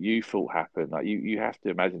you thought happened. Like you have to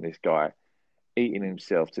imagine this guy eating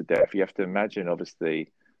himself to death. You have to imagine,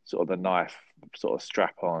 obviously, sort of the knife sort of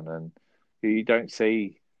strap on, and you don't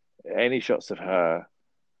see any shots of her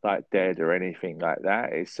like dead or anything like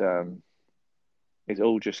that. It's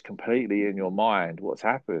all just completely in your mind what's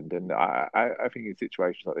happened, and I think in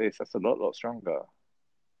situations like this, that's a lot stronger.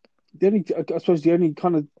 I suppose the only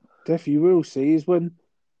kind of death you will see is when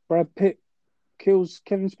Brad Pitt kills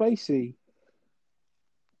Kevin Spacey.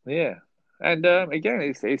 Yeah, and again,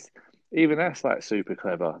 it's even that's like super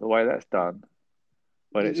clever the way that's done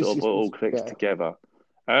when it sort of all clicks Yeah. together.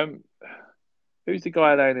 Um, who's the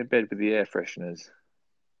guy laying in bed with the air fresheners?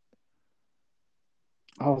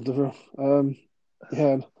 Oh,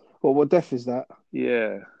 yeah. Well, what death is that?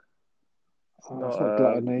 Yeah, it's Oh, it's not. not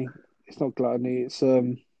gluttony. It's not gluttony. It's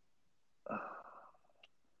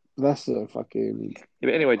that's a fucking. Yeah,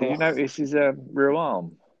 but anyway, did you Oh, notice his real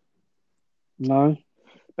arm? no.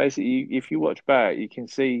 Basically, if you watch back, you can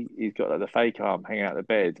see he's got like the fake arm hanging out of the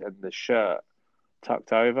bed and the shirt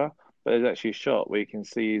tucked over. But there's actually a shot where you can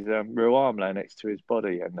see his real arm laying next to his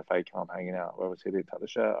body and the fake arm hanging out. Where obviously he didn't tuck the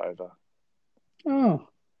shirt over. Oh,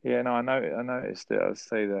 Yeah, no, I noticed it. I'd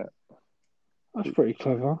say that. that's pretty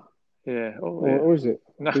clever. Yeah. Oh, yeah. Or is it?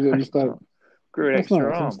 No, Is it a it's mistake? not. Grew an That's not. extra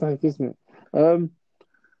It's a arm. mistake, isn't it? Um,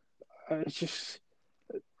 it's just.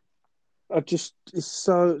 It's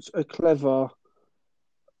such a clever,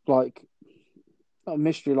 like, not a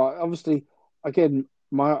mystery. Like, obviously, again,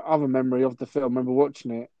 my other memory of the film, I remember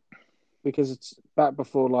watching it because it's back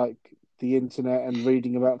before like the internet and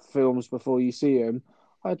reading about films before you see them.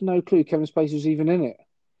 I had no clue Kevin Spacey was even in it.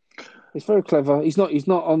 It's very clever. He's not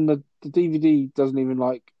on the DVD. Doesn't even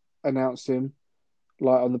like announce him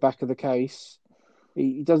like on the back of the case.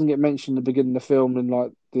 He doesn't get mentioned at the beginning of the film and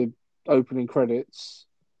like the opening credits.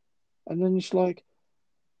 And then it's like,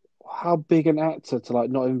 how big an actor to like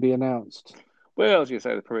not even be announced. Well, I was gonna say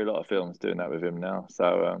there's probably a lot of films doing that with him now.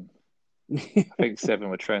 So I think Seven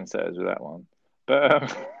were trendsetters with that one.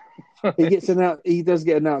 But He gets announced. He does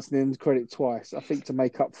get announced and then credit twice. I think to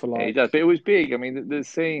make up for yeah, he does. like. But it was big. I mean, the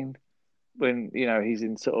scene when he's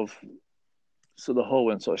in sort of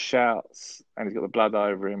hall and sort of shouts and he's got the blood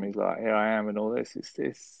over him. He's like, "Here I am," and all this. It's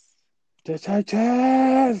this.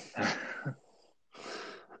 Detective.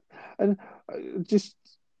 And just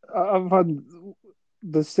I've had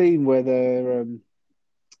the scene where they're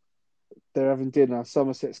having dinner.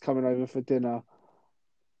 Somerset's coming over for dinner,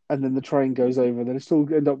 and then the train goes over, and then they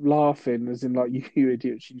all end up laughing, as in like you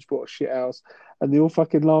idiots, you just bought a shit house, and they all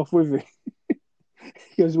fucking laugh with me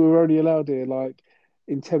because we were only allowed here like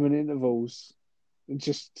in 10-minute intervals. And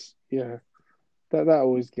just yeah, that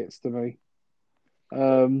always gets to me.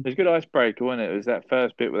 It was a good icebreaker, wasn't it? It was that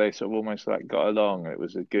first bit where they sort of almost like got along. It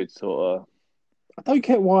was a good sort of. I don't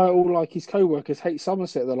get why all like his co-workers hate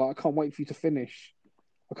Somerset. They're like, I can't wait for you to finish.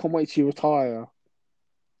 I can't wait till you retire.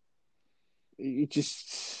 It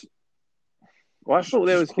just, Well, I thought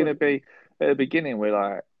there just was going quite. to be at the beginning where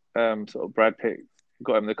like sort of Brad Pitt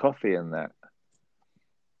got him the coffee and that,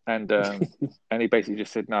 and and he basically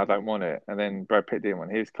just said no, I don't want it, and then Brad Pitt didn't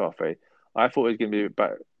want his coffee. I thought it was going to be,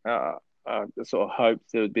 but I sort of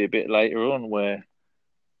hoped there would be a bit later on where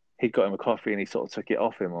he got him a coffee and he sort of took it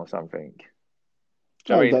off him or something.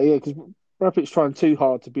 Do you know Oh, what I mean? yeah, because Brad Pitt's trying too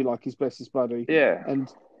hard to be like his bestest buddy, Yeah. and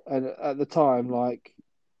at the time, like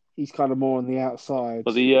he's kind of more on the outside.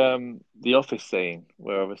 But the office scene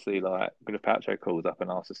where obviously like Gwyneth Paltrow calls up and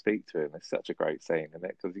asks to speak to him is such a great scene, isn't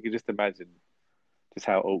it? Because you can just imagine just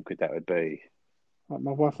how awkward that would be. Like,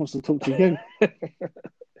 my wife wants to talk to you,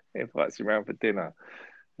 Invites you around for dinner.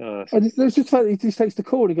 Oh, and it's just funny. He just takes the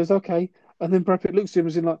call and he goes, "Okay," and then Brad Pitt looks at him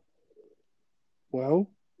as in like, "Well,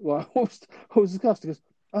 like, what was discussed?" He goes,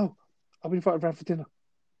 "Oh, I've been invited round for dinner."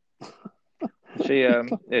 she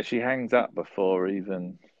yeah, she hangs up before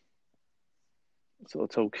even sort of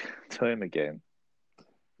talk to him again.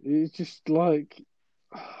 It's just like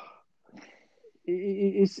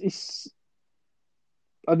it's.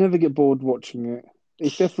 I never get bored watching it.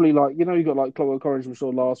 It's definitely like you got like Clockwork Orange we saw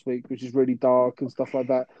last week, which is really dark and stuff like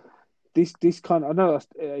that. This kind of I know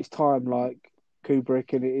it's time like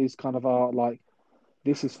Kubrick and it is kind of art. Like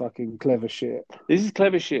this is fucking clever shit, This is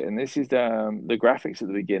clever shit, and this is the graphics at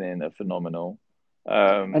the beginning are phenomenal.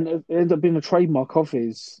 Um, and it ended up being a trademark of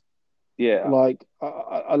his. yeah, Like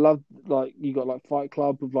I love like you got like Fight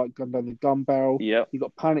Club with like gun down the gun barrel. yep, You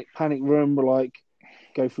got Panic Room where like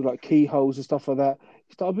go through like keyholes and stuff like that.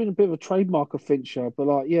 It started being a bit of a trademark of Fincher, but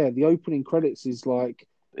like yeah, the opening credits is like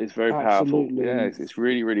it's very powerful. Yeah, absolutely it's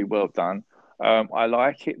really really well done. I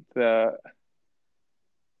like it that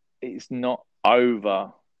it's not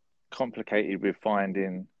over complicated with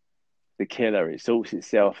finding the killer. It sorts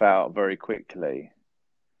itself out very quickly.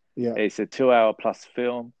 yeah. It's a 2 hour plus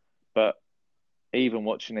film, but even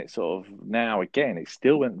watching it sort of now again, it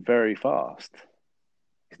still went very fast.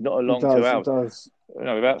 It's not a It long two does, it hours. does.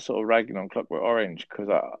 Without sort of ragging on Clockwork Orange, because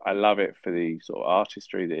I love it for the sort of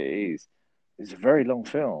artistry that it is. It's a very long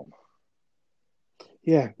film.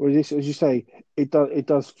 Yeah, well, this, as you say, it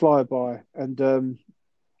does fly by, and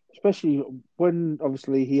especially when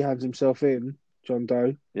obviously he hands himself in, John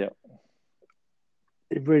Doe, Yeah,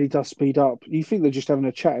 it really does speed up. You think they're just having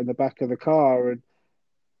a chat in the back of the car, and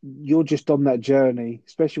you're just on that journey,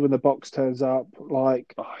 especially when the box turns up.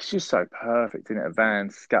 Like, oh, it's just so perfect in it. A van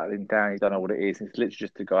scuttling down, you don't know what it is. It's literally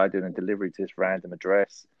just a guy doing a delivery to this random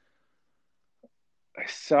address.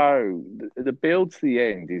 So the build to the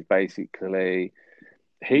end is basically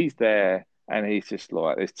he's there and he's just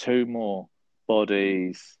like, there's two more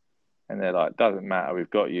bodies, and they're like, doesn't matter, we've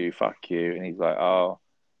got you, fuck you. And he's like, oh,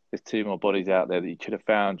 there's two more bodies out there that you could have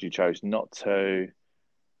found, you chose not to.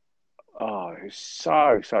 Oh, it's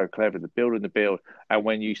so clever, the build and the build. And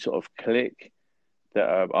when you sort of click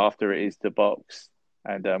that after it is the box,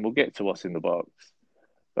 and we'll get to what's in the box,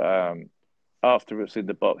 but after what's in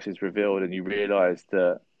the box is revealed, and you realise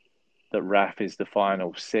that Raph is the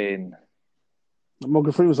final sin.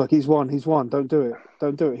 Morgan Freeman was like, he's won. Don't do it.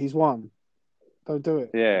 Don't do it. He's won. Don't do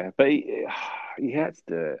it. Yeah, but he had to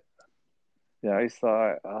do it. It's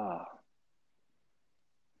like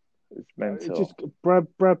it's It just mental.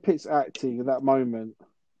 Brad Pitt's acting at that moment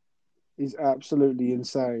is absolutely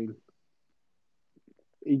insane.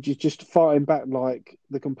 He just fighting back like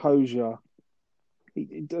the composure.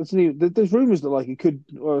 He doesn't even. There's rumors that like he could.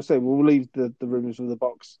 Well, I say we'll leave the rumors of the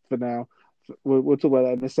box for now. We'll talk about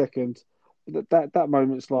that in a second. That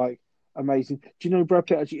moment's like amazing. Do you know Brad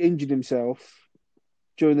Pitt actually injured himself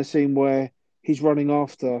during the scene where he's running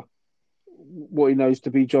after what he knows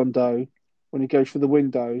to be John Doe when he goes for the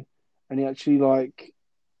window, and he actually like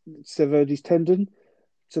severed his tendon,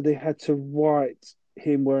 so they had to write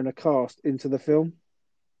him wearing a cast into the film,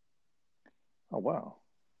 Oh wow.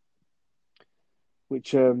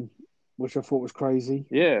 which um which I thought was crazy.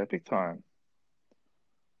 Yeah, big time.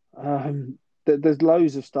 There's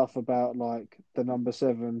loads of stuff about like the number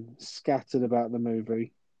seven scattered about the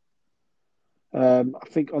movie. I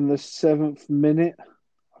think on the seventh minute,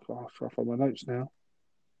 I'll try to find my notes now.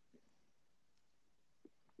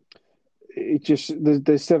 It just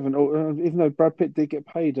there's seven. Even though Brad Pitt did get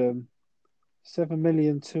paid 7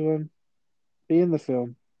 million to be in the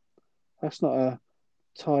film. That's not a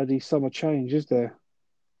tidy summer change, is there?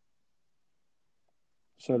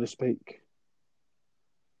 So to speak.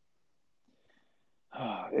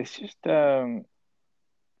 It's just it's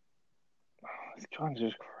kind of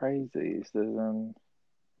just crazy.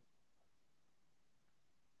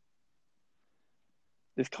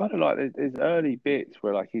 It's kind of like there's early bits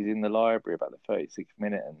where like he's in the library about the 36th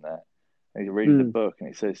minute and that, and he's reading the Mm, book and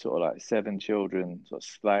it says sort of like seven children sort of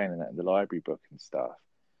slain and that in the library book and stuff,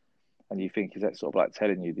 and you think is that sort of like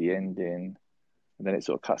telling you the ending, and then it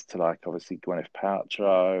sort of cuts to like obviously Gwyneth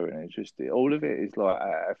Paltrow, and it's just all of it is like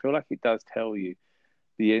I feel like it does tell you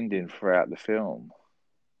the ending throughout the film.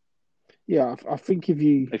 yeah, I think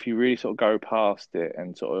If you really sort of go past it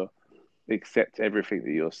and sort of accept everything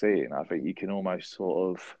that you're seeing, I think you can almost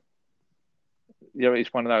sort of,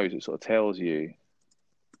 it's one of those that sort of tells you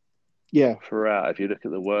yeah, throughout. If you look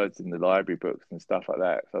at the words in the library books and stuff like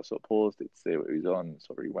that, so I sort of paused it to see what it was on, and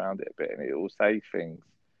sort of rewound it a bit, and it will say things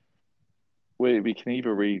where we can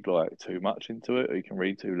either read like too much into it or you can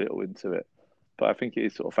read too little into it. But I think it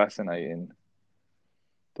is sort of fascinating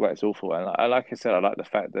the way it's awful. And like I said, I like the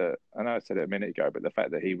fact that I know I said it a minute ago, but the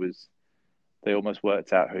fact that they almost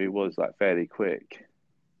worked out who he was like fairly quick.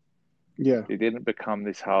 yeah. It didn't become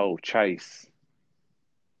this whole chase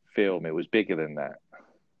film. It was bigger than that.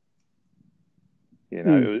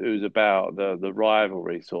 Mm. It was about the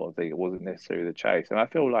rivalry sort of thing. It wasn't necessarily the chase. And I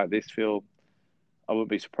feel like this film, I wouldn't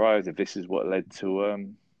be surprised if this is what led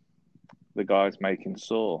to the guys making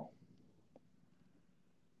Saw.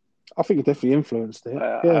 I think it definitely influenced it.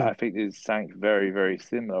 I Yeah, think it's something very, very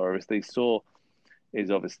similar. Obviously, Saw is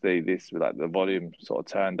obviously this like the volume sort of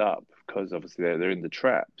turned up because obviously they're in the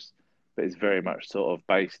traps, but it's very much sort of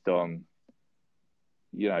based on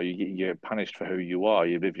you're punished for who you are.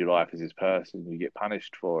 You live your life as this person, you get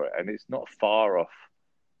punished for it, and it's not far off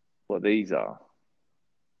what these are.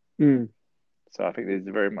 mm. So I think there's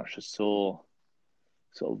very much a Saw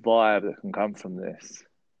sort of vibe that can come from this.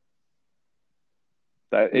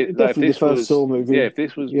 If Definitely the this first was Saw movie. if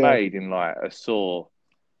this was Yeah, made in like a Saw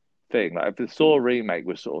thing, like if the Saw remake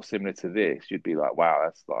was sort of similar to this, you'd be like, wow,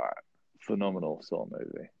 that's like phenomenal Saw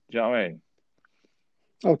movie. Do you know what I mean?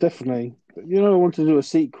 oh, definitely. I want to do a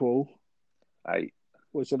sequel, Eight.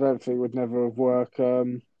 which I don't think would never have worked.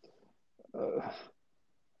 Uh,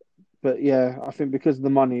 but yeah, I think because of the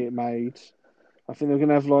money it made, I think they're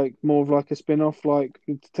gonna have like more of like a spin-off, like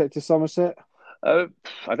Detective Somerset. Uh,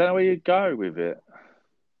 I don't know where you'd go with it.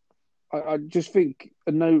 I just think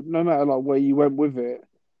no matter like where you went with it,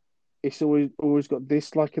 it's always got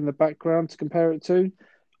this like in the background to compare it to.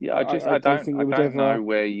 Yeah, I don't think I it would don't know ever.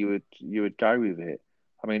 where you would go with it.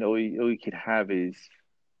 I mean, all you could have is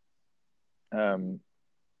um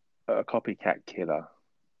a copycat killer,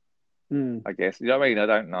 Hmm. I guess. You know what I mean? I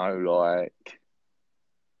don't know, like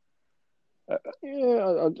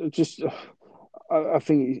Yeah, I just I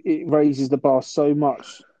think it raises the bar so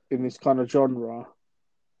much in this kind of genre.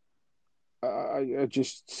 I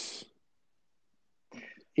just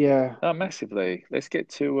yeah. massively. Let's get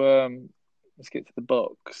to the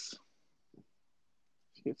box.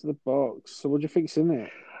 Let's get to the box. So, what do you think's in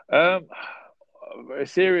it? Um, a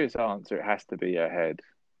serious answer. It has to be ahead.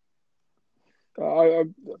 I, I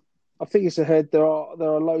I think it's ahead. There are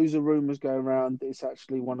loads of rumors going around. It's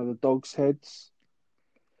actually one of the dog's heads.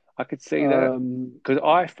 I could see that Um, because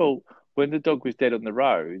I thought when the dog was dead on the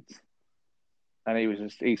road, and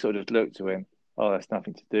he sort of just looked to him. Oh, that's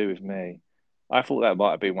nothing to do with me. I thought that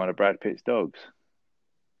might have been one of Brad Pitt's dogs.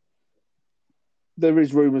 there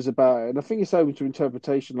is rumors about it, and I think it's open to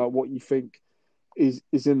interpretation, like what you think is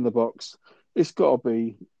in the box. It's got to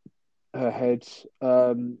be her head.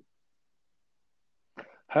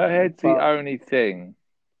 Her head's the But only thing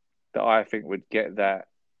that I think would get that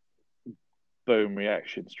boom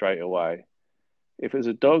reaction straight away. If it was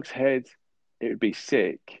a dog's head, it would be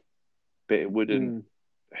sick, but mm,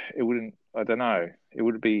 it wouldn't. I don't know. It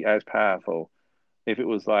wouldn't be as powerful if it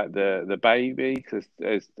was like the baby. Because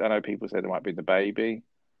as I know, people said it might be the baby.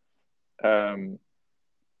 Um,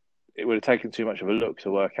 it would have taken too much of a look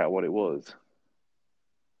to work out what it was.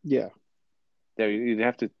 yeah, You'd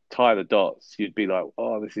have to tie the dots. You'd be like,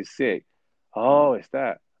 "Oh, this is sick. Oh, it's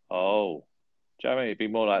that. Oh." Do you know what I mean? It'd be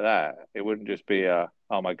more like that. It wouldn't just be,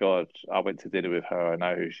 oh my God, I went to dinner with her. I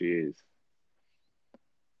know who she is.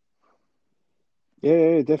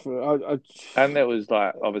 yeah, definitely. And there was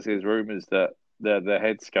like, obviously, there's rumors that the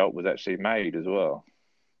head sculpt was actually made as well.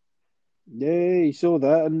 yeah, you saw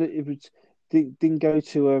that, and it was didn't go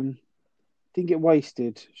to didn't get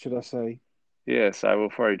wasted, should I say? Yeah, so we'll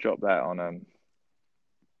probably drop that on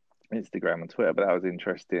Instagram and Twitter. But that was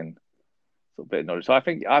interesting sort of bit of knowledge. So I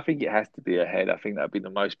think it has to be ahead. I think that'd be the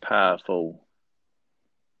most powerful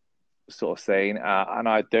sort of scene. And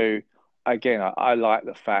I do again. I like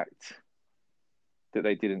the fact that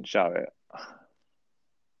they didn't show it.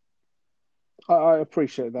 I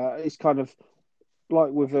appreciate that. It's kind of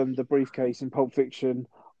like with the briefcase in Pulp Fiction.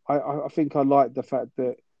 I think I like the fact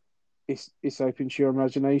that it's open to your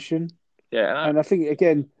imagination, Yeah, and and I think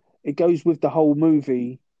again it goes with the whole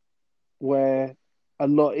movie where a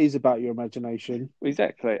lot is about your imagination.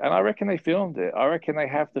 exactly. And I reckon they filmed it. I reckon they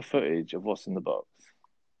have the footage of what's in the box.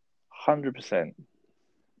 100%.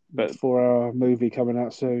 But 4 hour movie coming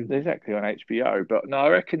out soon. exactly on HBO. But no, I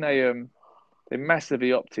reckon they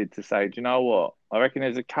massively opted to say, do you know what? I reckon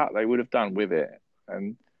there's a cut they would have done with it,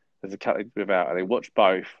 and there's a cut they did without. And they watched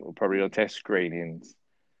both, or probably on test screenings,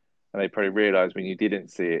 and they probably realised when you didn't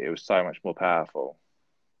see it, it was so much more powerful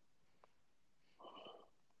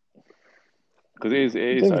because it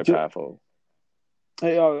is so powerful.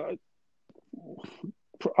 Uh,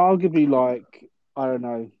 Arguably, like I don't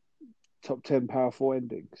know, top 10 powerful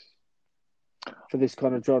endings for this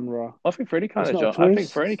kind of genre. I think for any kind It's of not a genre, I think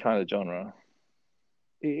for any twist. kind of genre,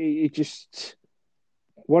 It just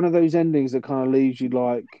one of those endings that kind of leaves you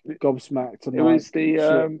like gobsmacked and it was like the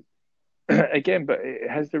shit. again, but it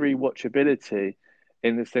has the rewatchability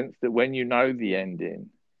in the sense that when you know the ending,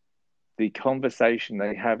 the conversation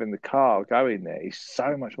they have in the car going there is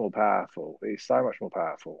so much more powerful. It's so much more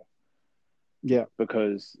powerful Yeah,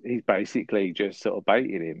 because he's basically just sort of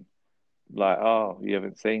baiting him, like, "Oh, you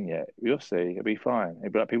haven't seen yet. You'll see. It'll be fine."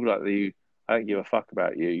 It'll be like people like you. I don't give a fuck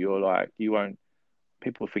about you. You're like you won't.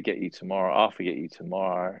 People forget you tomorrow. I'll forget you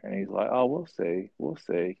tomorrow. And he's like, "Oh, we'll see. We'll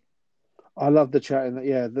see." I love the chat in that.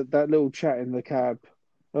 Yeah, that little chat in the cab.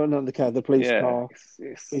 Oh, not the cab, the police Yeah, car.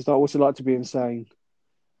 He's like, "What's it like to be insane?"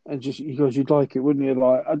 And just he goes, "You'd like it, wouldn't you?"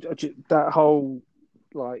 Like that whole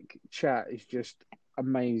like chat is just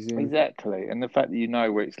amazing. exactly. And the fact that you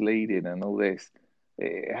know where it's leading and all this,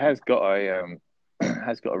 it has got a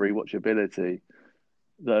has got a rewatchability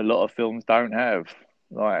that a lot of films don't have.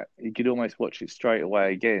 Like you could almost watch it straight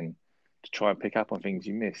away again to try and pick up on things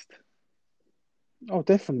you missed. Oh,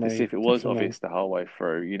 To see definitely, if it was definitely. obvious the whole way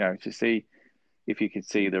through, to see if you could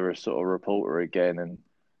see the sort of reporter again and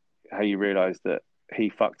how you realise that he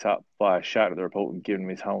fucked up by shouting at the reporter and giving him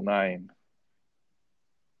his whole name.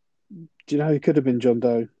 Do you know who could have been John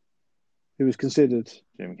Doe? Who was considered?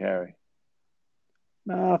 Jim Carrey.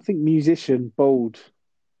 No, I think musician, bald.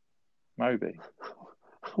 Moby.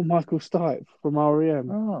 Oh, Michael Stipe from REM.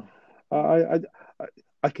 Oh. I, I, I,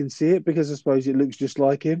 I can see it because I suppose it looks just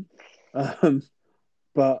like him. Um,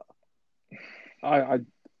 but I, I,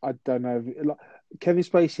 I don't know. Like, Kevin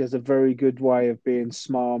Spacey has a very good way of being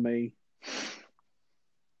smarmy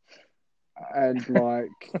and like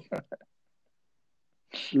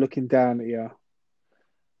looking down at you.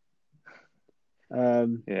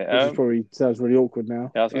 Which Yeah. is probably sounds really awkward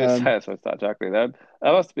now. Yeah, I was going to say that's why I started juggling them.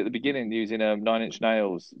 I must be at the beginning using Nine Inch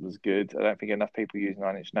Nails was good. I don't think enough people use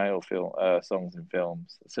Nine Inch Nail songs in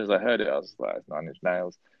films. As soon as I heard it, I was like, it's Nine Inch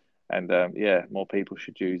Nails. And yeah, more people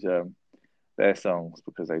should use their songs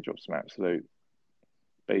because they drop some absolute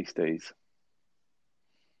beasties.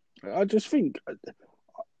 I just think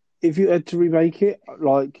if you had to remake it,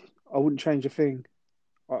 like I wouldn't change a thing.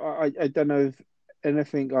 I don't know if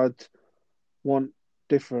anything I'd want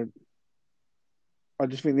different. I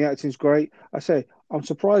just think the acting's great. I say I'm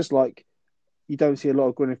surprised like you don't see a lot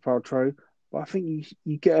of Gwyneth Paltrow, but I think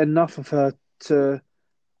you get enough of her to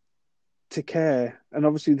to care. And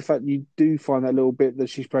obviously the fact you do find that little bit that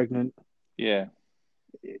she's pregnant, Yeah.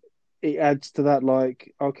 it adds to that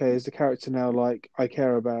like, okay, is the character now like I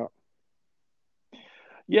care about.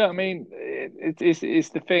 Yeah, I mean, it's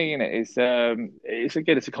the thing in it. It's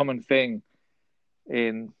again, it's a common thing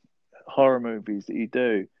in horror movies that you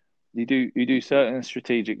do certain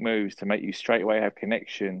strategic moves to make you straight away have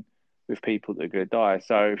connection with people that are going to die.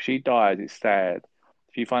 So if she dies, it's sad.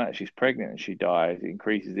 If you find out she's pregnant and she dies, it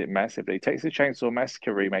increases it massively. Texas Chainsaw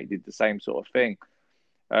Massacre remake did the same sort of thing.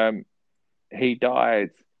 Um, he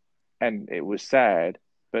died and it was sad,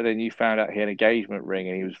 but then you found out he had an engagement ring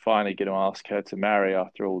and he was finally going to ask her to marry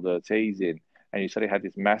after all the teasing, and you suddenly had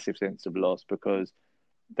this massive sense of loss because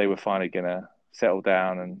they were finally going to settle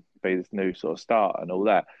down and be this new sort of start and all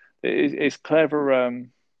that. It's clever,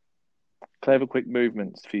 clever, quick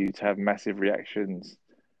movements for you to have massive reactions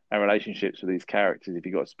and relationships with these characters. If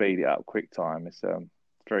you've got to speed it up, quick time, it's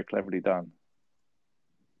very cleverly done.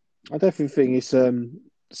 I definitely think it's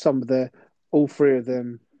some of the all three of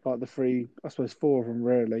them, like the three, I suppose four of them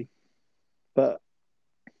really. But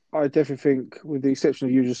I definitely think, with the exception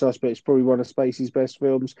of Usual Suspects, probably one of Spacey's best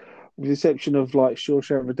films. With the exception of like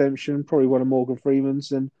Shawshank Redemption, probably one of Morgan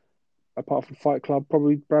Freeman's, and apart from Fight Club,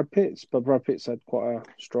 probably Brad Pitt's. But Brad Pitt's had quite a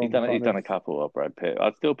strong He's kind done of a couple of Brad Pitt.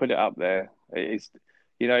 I'd still put it up there. It's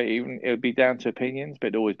even it would be down to opinions, but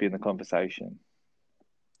it'd always be in the conversation.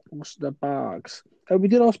 what's the bags. We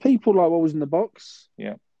did ask people like what was in the box.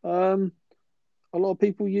 Yeah. Um, a lot of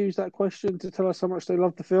people use that question to tell us how much they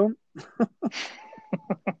love the film.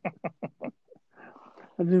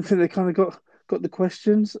 I didn't think they kind of got the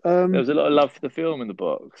questions. There was a lot of love for the film in the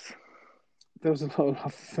box. There was a lot of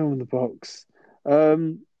love for film in the box.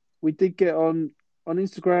 We did get on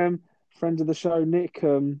Instagram. Friend of the show, Nick,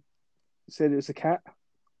 said it was a cat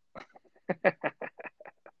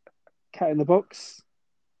in the box.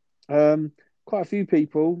 Quite a few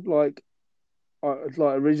people like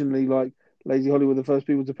originally like Lazy Holly were the first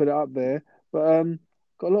people to put it up there, but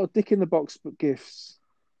got a lot of dick in the box but gifts.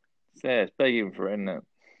 Yeah, it's begging for it, isn't it?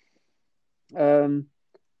 Um,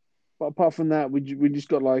 but apart from that, we just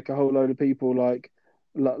got like a whole load of people like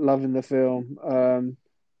loving the film.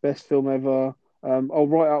 Best film ever. I'll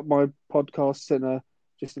write up my podcast center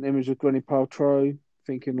just an image of Gwyneth Paltrow,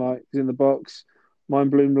 thinking like he's in the box.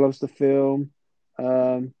 Mind Bloom loves the film.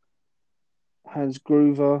 Um, Hans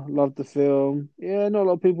Gruber loved the film. Yeah, not a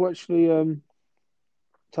lot of people actually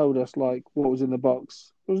told us like what was in the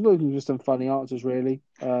box. It was looking for some funny answers, really.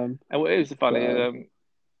 And what is funny But is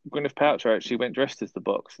Gwyneth Paltrow actually went dressed as the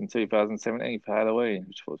box in 2017 for Halloween,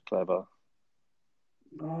 which was clever.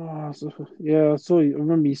 yeah, I saw you. I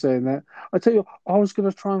remember you saying that. I tell you, I was going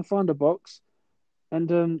to try and find a box and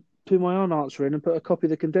put my own answer in and put a copy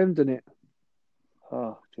of The Condemned in it.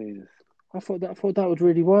 Oh, Jesus. I thought that would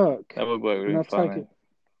really work. That would work And really I'll funny.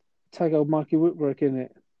 tag old Mikey Whitbreak in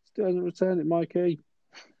it. Still hasn't returned it, Mikey.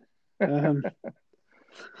 Um,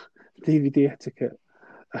 DVD etiquette.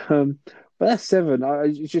 But that's seven.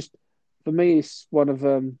 It's just for me, it's one of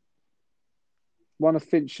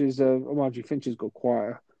Finch's. Mind you, Finch has got quite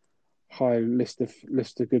a high list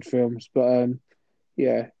of good films. But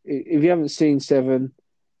yeah, if you haven't seen Seven,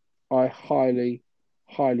 I highly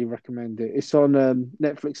recommend it. It's on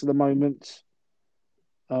Netflix at the moment.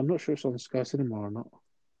 I'm not sure it's on Sky Cinema or not.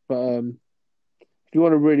 But if you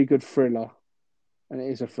want a really good thriller, and it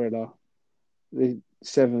is a thriller, the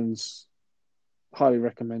Seven's highly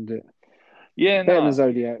recommend it. Yeah, Better than no,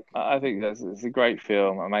 Zodiac. I think it's a great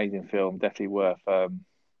film, amazing film, definitely worth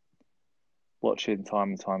watching time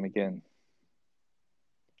and time again.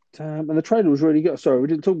 And the trailer was really good. Sorry, we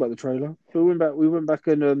didn't talk about the trailer. But we went back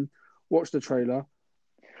and watched the trailer.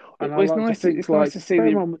 And I Well, like to think it's nice like, to see bear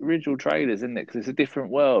in the mind, original trailers, isn't it? Because it's a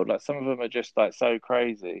different world. Like some of them are just like so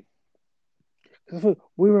crazy. 'cause I thought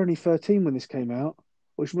we were only 13 when this came out,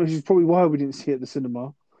 which is probably why we didn't see it at the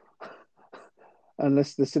cinema,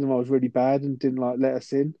 unless the cinema was really bad and didn't like let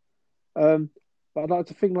us in. Um, but I'd like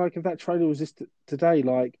to think like if that trailer was just today,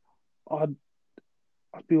 like I'd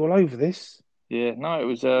I'd be all over this. Yeah, no, it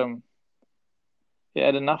was it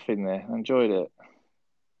had enough in there. I enjoyed it.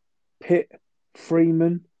 Pitt,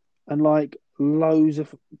 Freeman, and like loads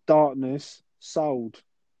of darkness sold.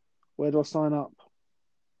 Where do I sign up?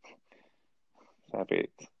 Have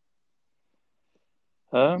it.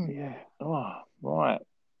 Um, Yeah, oh, right.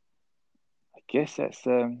 I guess that's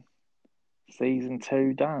season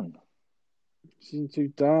two done. season two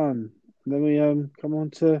done. And then we come on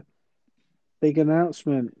to big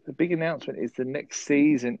announcement. The big announcement is the next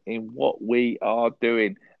season in what we are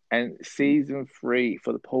doing. And season three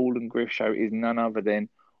for the Paul and Griff show is none other than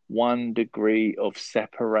 1 degree of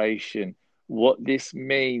separation. What this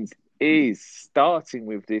means is starting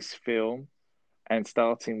with this film and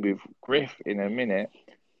starting with Griff in a minute,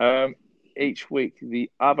 each week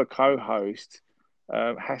the other co-host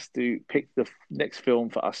has to pick the next film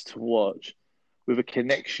for us to watch with a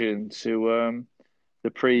connection to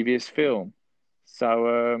the previous film.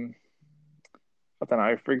 So I don't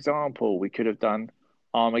know. For example, we could have done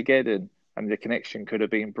Armageddon, and the connection could have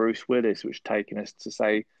been Bruce Willis, which taken us to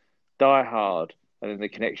say Die Hard, and then the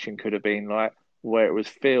connection could have been like where it was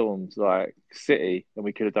filmed, like City, and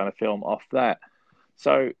we could have done a film off that.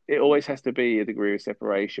 So it always has to be a degree of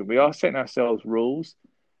separation. We are setting ourselves rules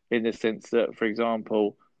in the sense that, for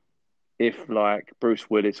example, if like Bruce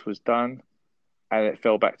Willis was done and it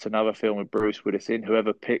fell back to another film with Bruce Willis in,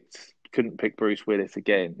 whoever picked couldn't pick Bruce Willis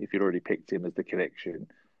again if you'd already picked him as the connection.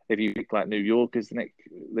 If you pick like New York as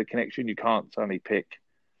the connection, you can't suddenly pick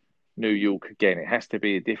New York again. It has to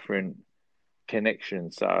be a different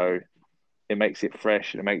connection. So it makes it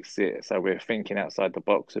fresh. It makes it so we're thinking outside the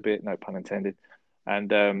box a bit. No pun intended.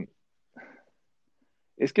 And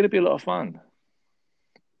it's going to be a lot of fun.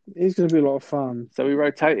 It's going to be a lot of fun. So we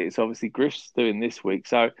rotate it. So obviously Griff's doing this week.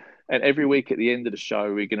 So and every week at the end of the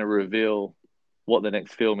show, we're going to reveal what the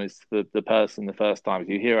next film is to the person the first time. If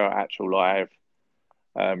you hear our actual live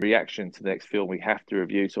reaction to the next film, we have to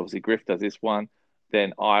review. So obviously Griff does this one,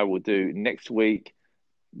 then I will do next week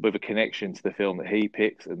with a connection to the film that he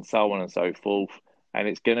picks, and so on and so forth. And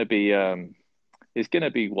it's going to be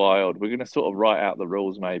wild. We're going to sort of write out the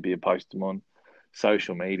rules maybe and post them on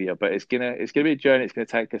social media, but it's gonna be a journey. It's going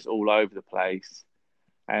to take us all over the place,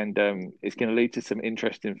 and it's going to lead to some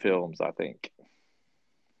interesting films, I think.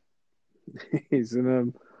 It is,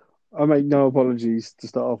 and I make no apologies to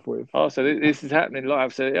start off with. Oh, so this is happening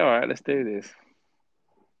live. So all right, let's do this.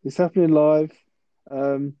 It's happening live.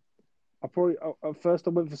 At first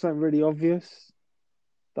I went for something really obvious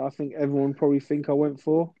that I think everyone probably think I went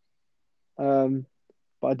for, but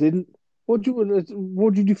I didn't. What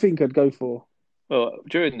did you think I'd go for? Well,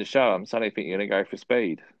 during the show, I'm suddenly thinking you're going to go for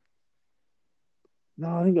Speed.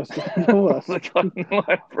 No, I think that's you know what, The Golden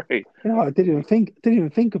Library. I didn't even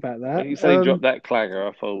think about When that. you say drop that clanger,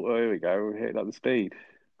 I thought, oh, here we go, we're hitting up the Speed.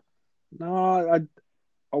 No,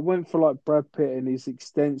 I went for like Brad Pitt and his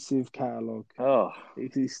extensive catalogue. Oh,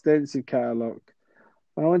 His extensive catalogue.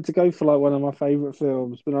 And I went to go for like one of my favourite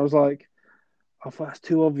films, but I was like, I thought that's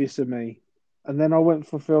too obvious of me. And then I went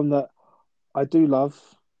for a film that I do love.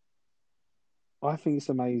 I think it's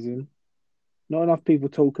amazing. Not enough people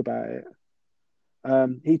talk about it.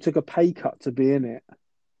 He took a pay cut to be in it.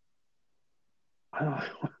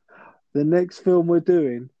 The next film we're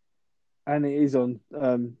doing, and it's on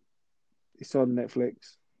Netflix,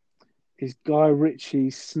 is Guy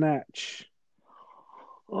Ritchie's Snatch.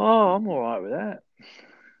 oh, I'm all right with that.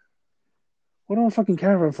 What am I fucking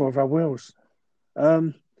caravan for if I wills?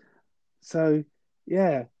 Um, so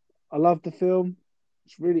yeah, I love the film.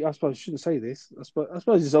 It's really, I suppose I shouldn't say this. I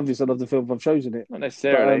suppose it's obvious I love the film if I've chosen it. Not But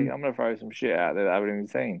necessarily. I'm going to throw some shit out there that I haven't even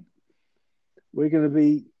seen. we're going to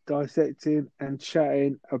be dissecting and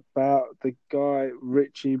chatting about the Guy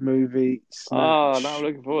Ritchie movie Oh, no, I'm Snatch.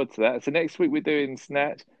 looking forward to that. So next week we're doing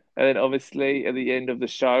Snatch, and then obviously at the end of the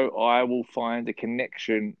show, I will find a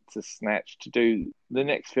connection to Snatch to do the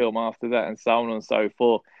next film after that, and so on and so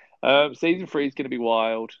forth. Season three is going to be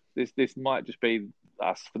wild. This might just be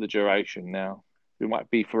us for the duration now. We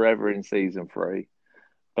might be forever in season three,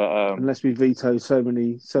 but Unless we veto so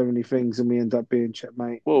many things and we end up being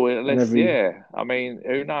checkmate well, on unless every. yeah, I mean,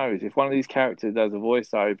 who knows? If one of these characters does a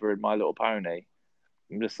voiceover in My Little Pony,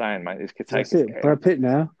 I'm just saying, mate, this could take That's us. it. Brad Pitt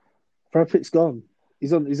now. Brad Pitt's gone.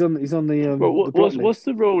 He's on Well, the plot what's list.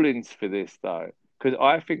 the rulings for this though? Because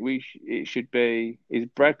I think it should be, is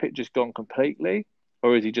Brad Pitt just gone completely,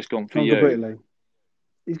 or is he just gone He's for gone you? completely.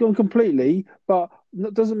 He's gone completely, but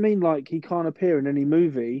that doesn't mean like he can't appear in any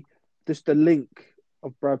movie. Just the link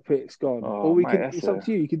of Brad Pitt's gone. Or Oh we mate, could. that's It's up a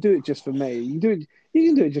to you. You can do it just for me. You can do it. You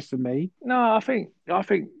can do it just for me. no. I think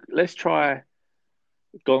let's try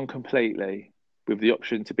gone completely with the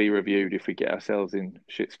option to be reviewed if we get ourselves in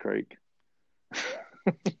Shit's Creek.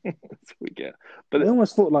 That's what we get. I But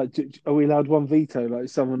almost thought like, are we allowed one veto? Like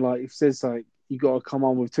someone like says like you got to come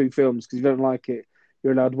on with two films because you don't like it.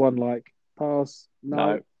 You're allowed one. Like pass.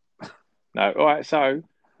 No. no, no. All right, so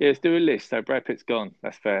yeah, let's do a list. So Brad Pitt's gone.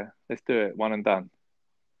 That's fair. Let's do it. One and done.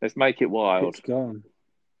 Let's make it wild. Pitt's gone.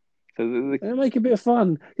 So And make it a bit of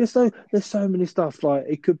fun. There's so many stuff. Like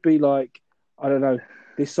it could be like I don't know.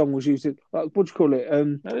 This song was used in like what do you call it?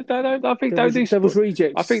 no, don't, I think don't do Devil's I think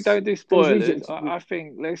Rejects. don't do Devil's spoilers. Rejects. I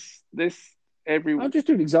think let's every I'm just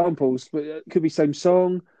doing examples, but it could be same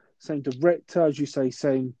song, same director, as you say,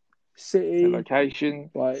 same same city.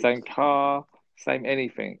 location, Like, same car, same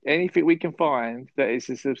anything we can find that is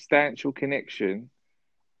a substantial connection.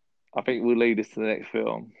 I think will lead us to the next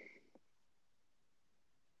film.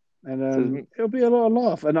 and So it'll be a lot of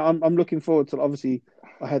laugh. And I'm looking forward to. Obviously,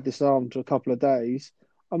 I had this armed to a couple of days.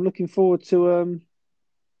 I'm looking forward to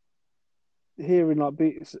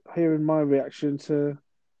hearing my reaction to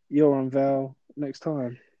your unveil next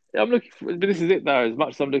time. I'm looking for, but this is it though. As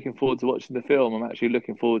much as I'm looking forward to watching the film, I'm actually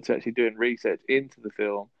looking forward to actually doing research into the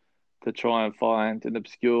film to try and find an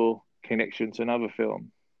obscure connection to another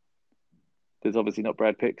film. There's obviously not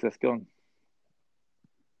Brad Pitt 'cause that's gone.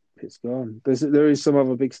 It's gone. There is some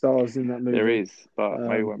other big stars in that There movie. is, but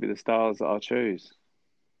maybe it Um, won't be the stars that I choose.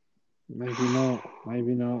 maybe not.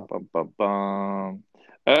 Maybe not. Bum, bum, bum.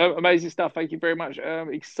 Amazing stuff. Thank you very much.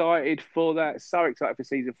 Excited for that. So excited for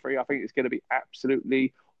season three. I think it's going to be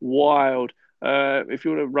absolutely wild. If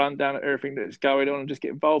you want to run down everything that's going on and just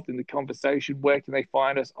get involved in the conversation, where can they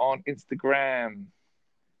find us on Instagram?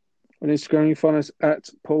 On Instagram, you find us at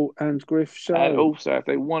Paul and Griff And Show. also, if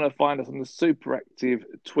they want to find us on the super active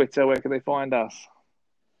Twitter, where can they find us?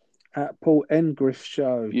 at Paul and Griff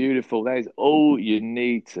Show. Beautiful. That is all you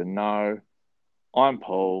need to know. I'm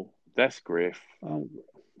Paul. That's Griff. I'm,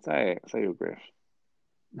 Say it. Say you're Griff.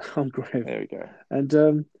 I'm Griff. There we go.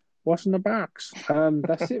 And what's in the box?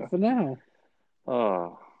 That's it for now.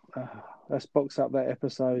 Oh, Let's box up that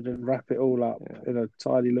episode and wrap it all up yeah. in a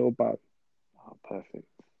tidy little bow. Oh, perfect.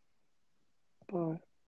 Bye.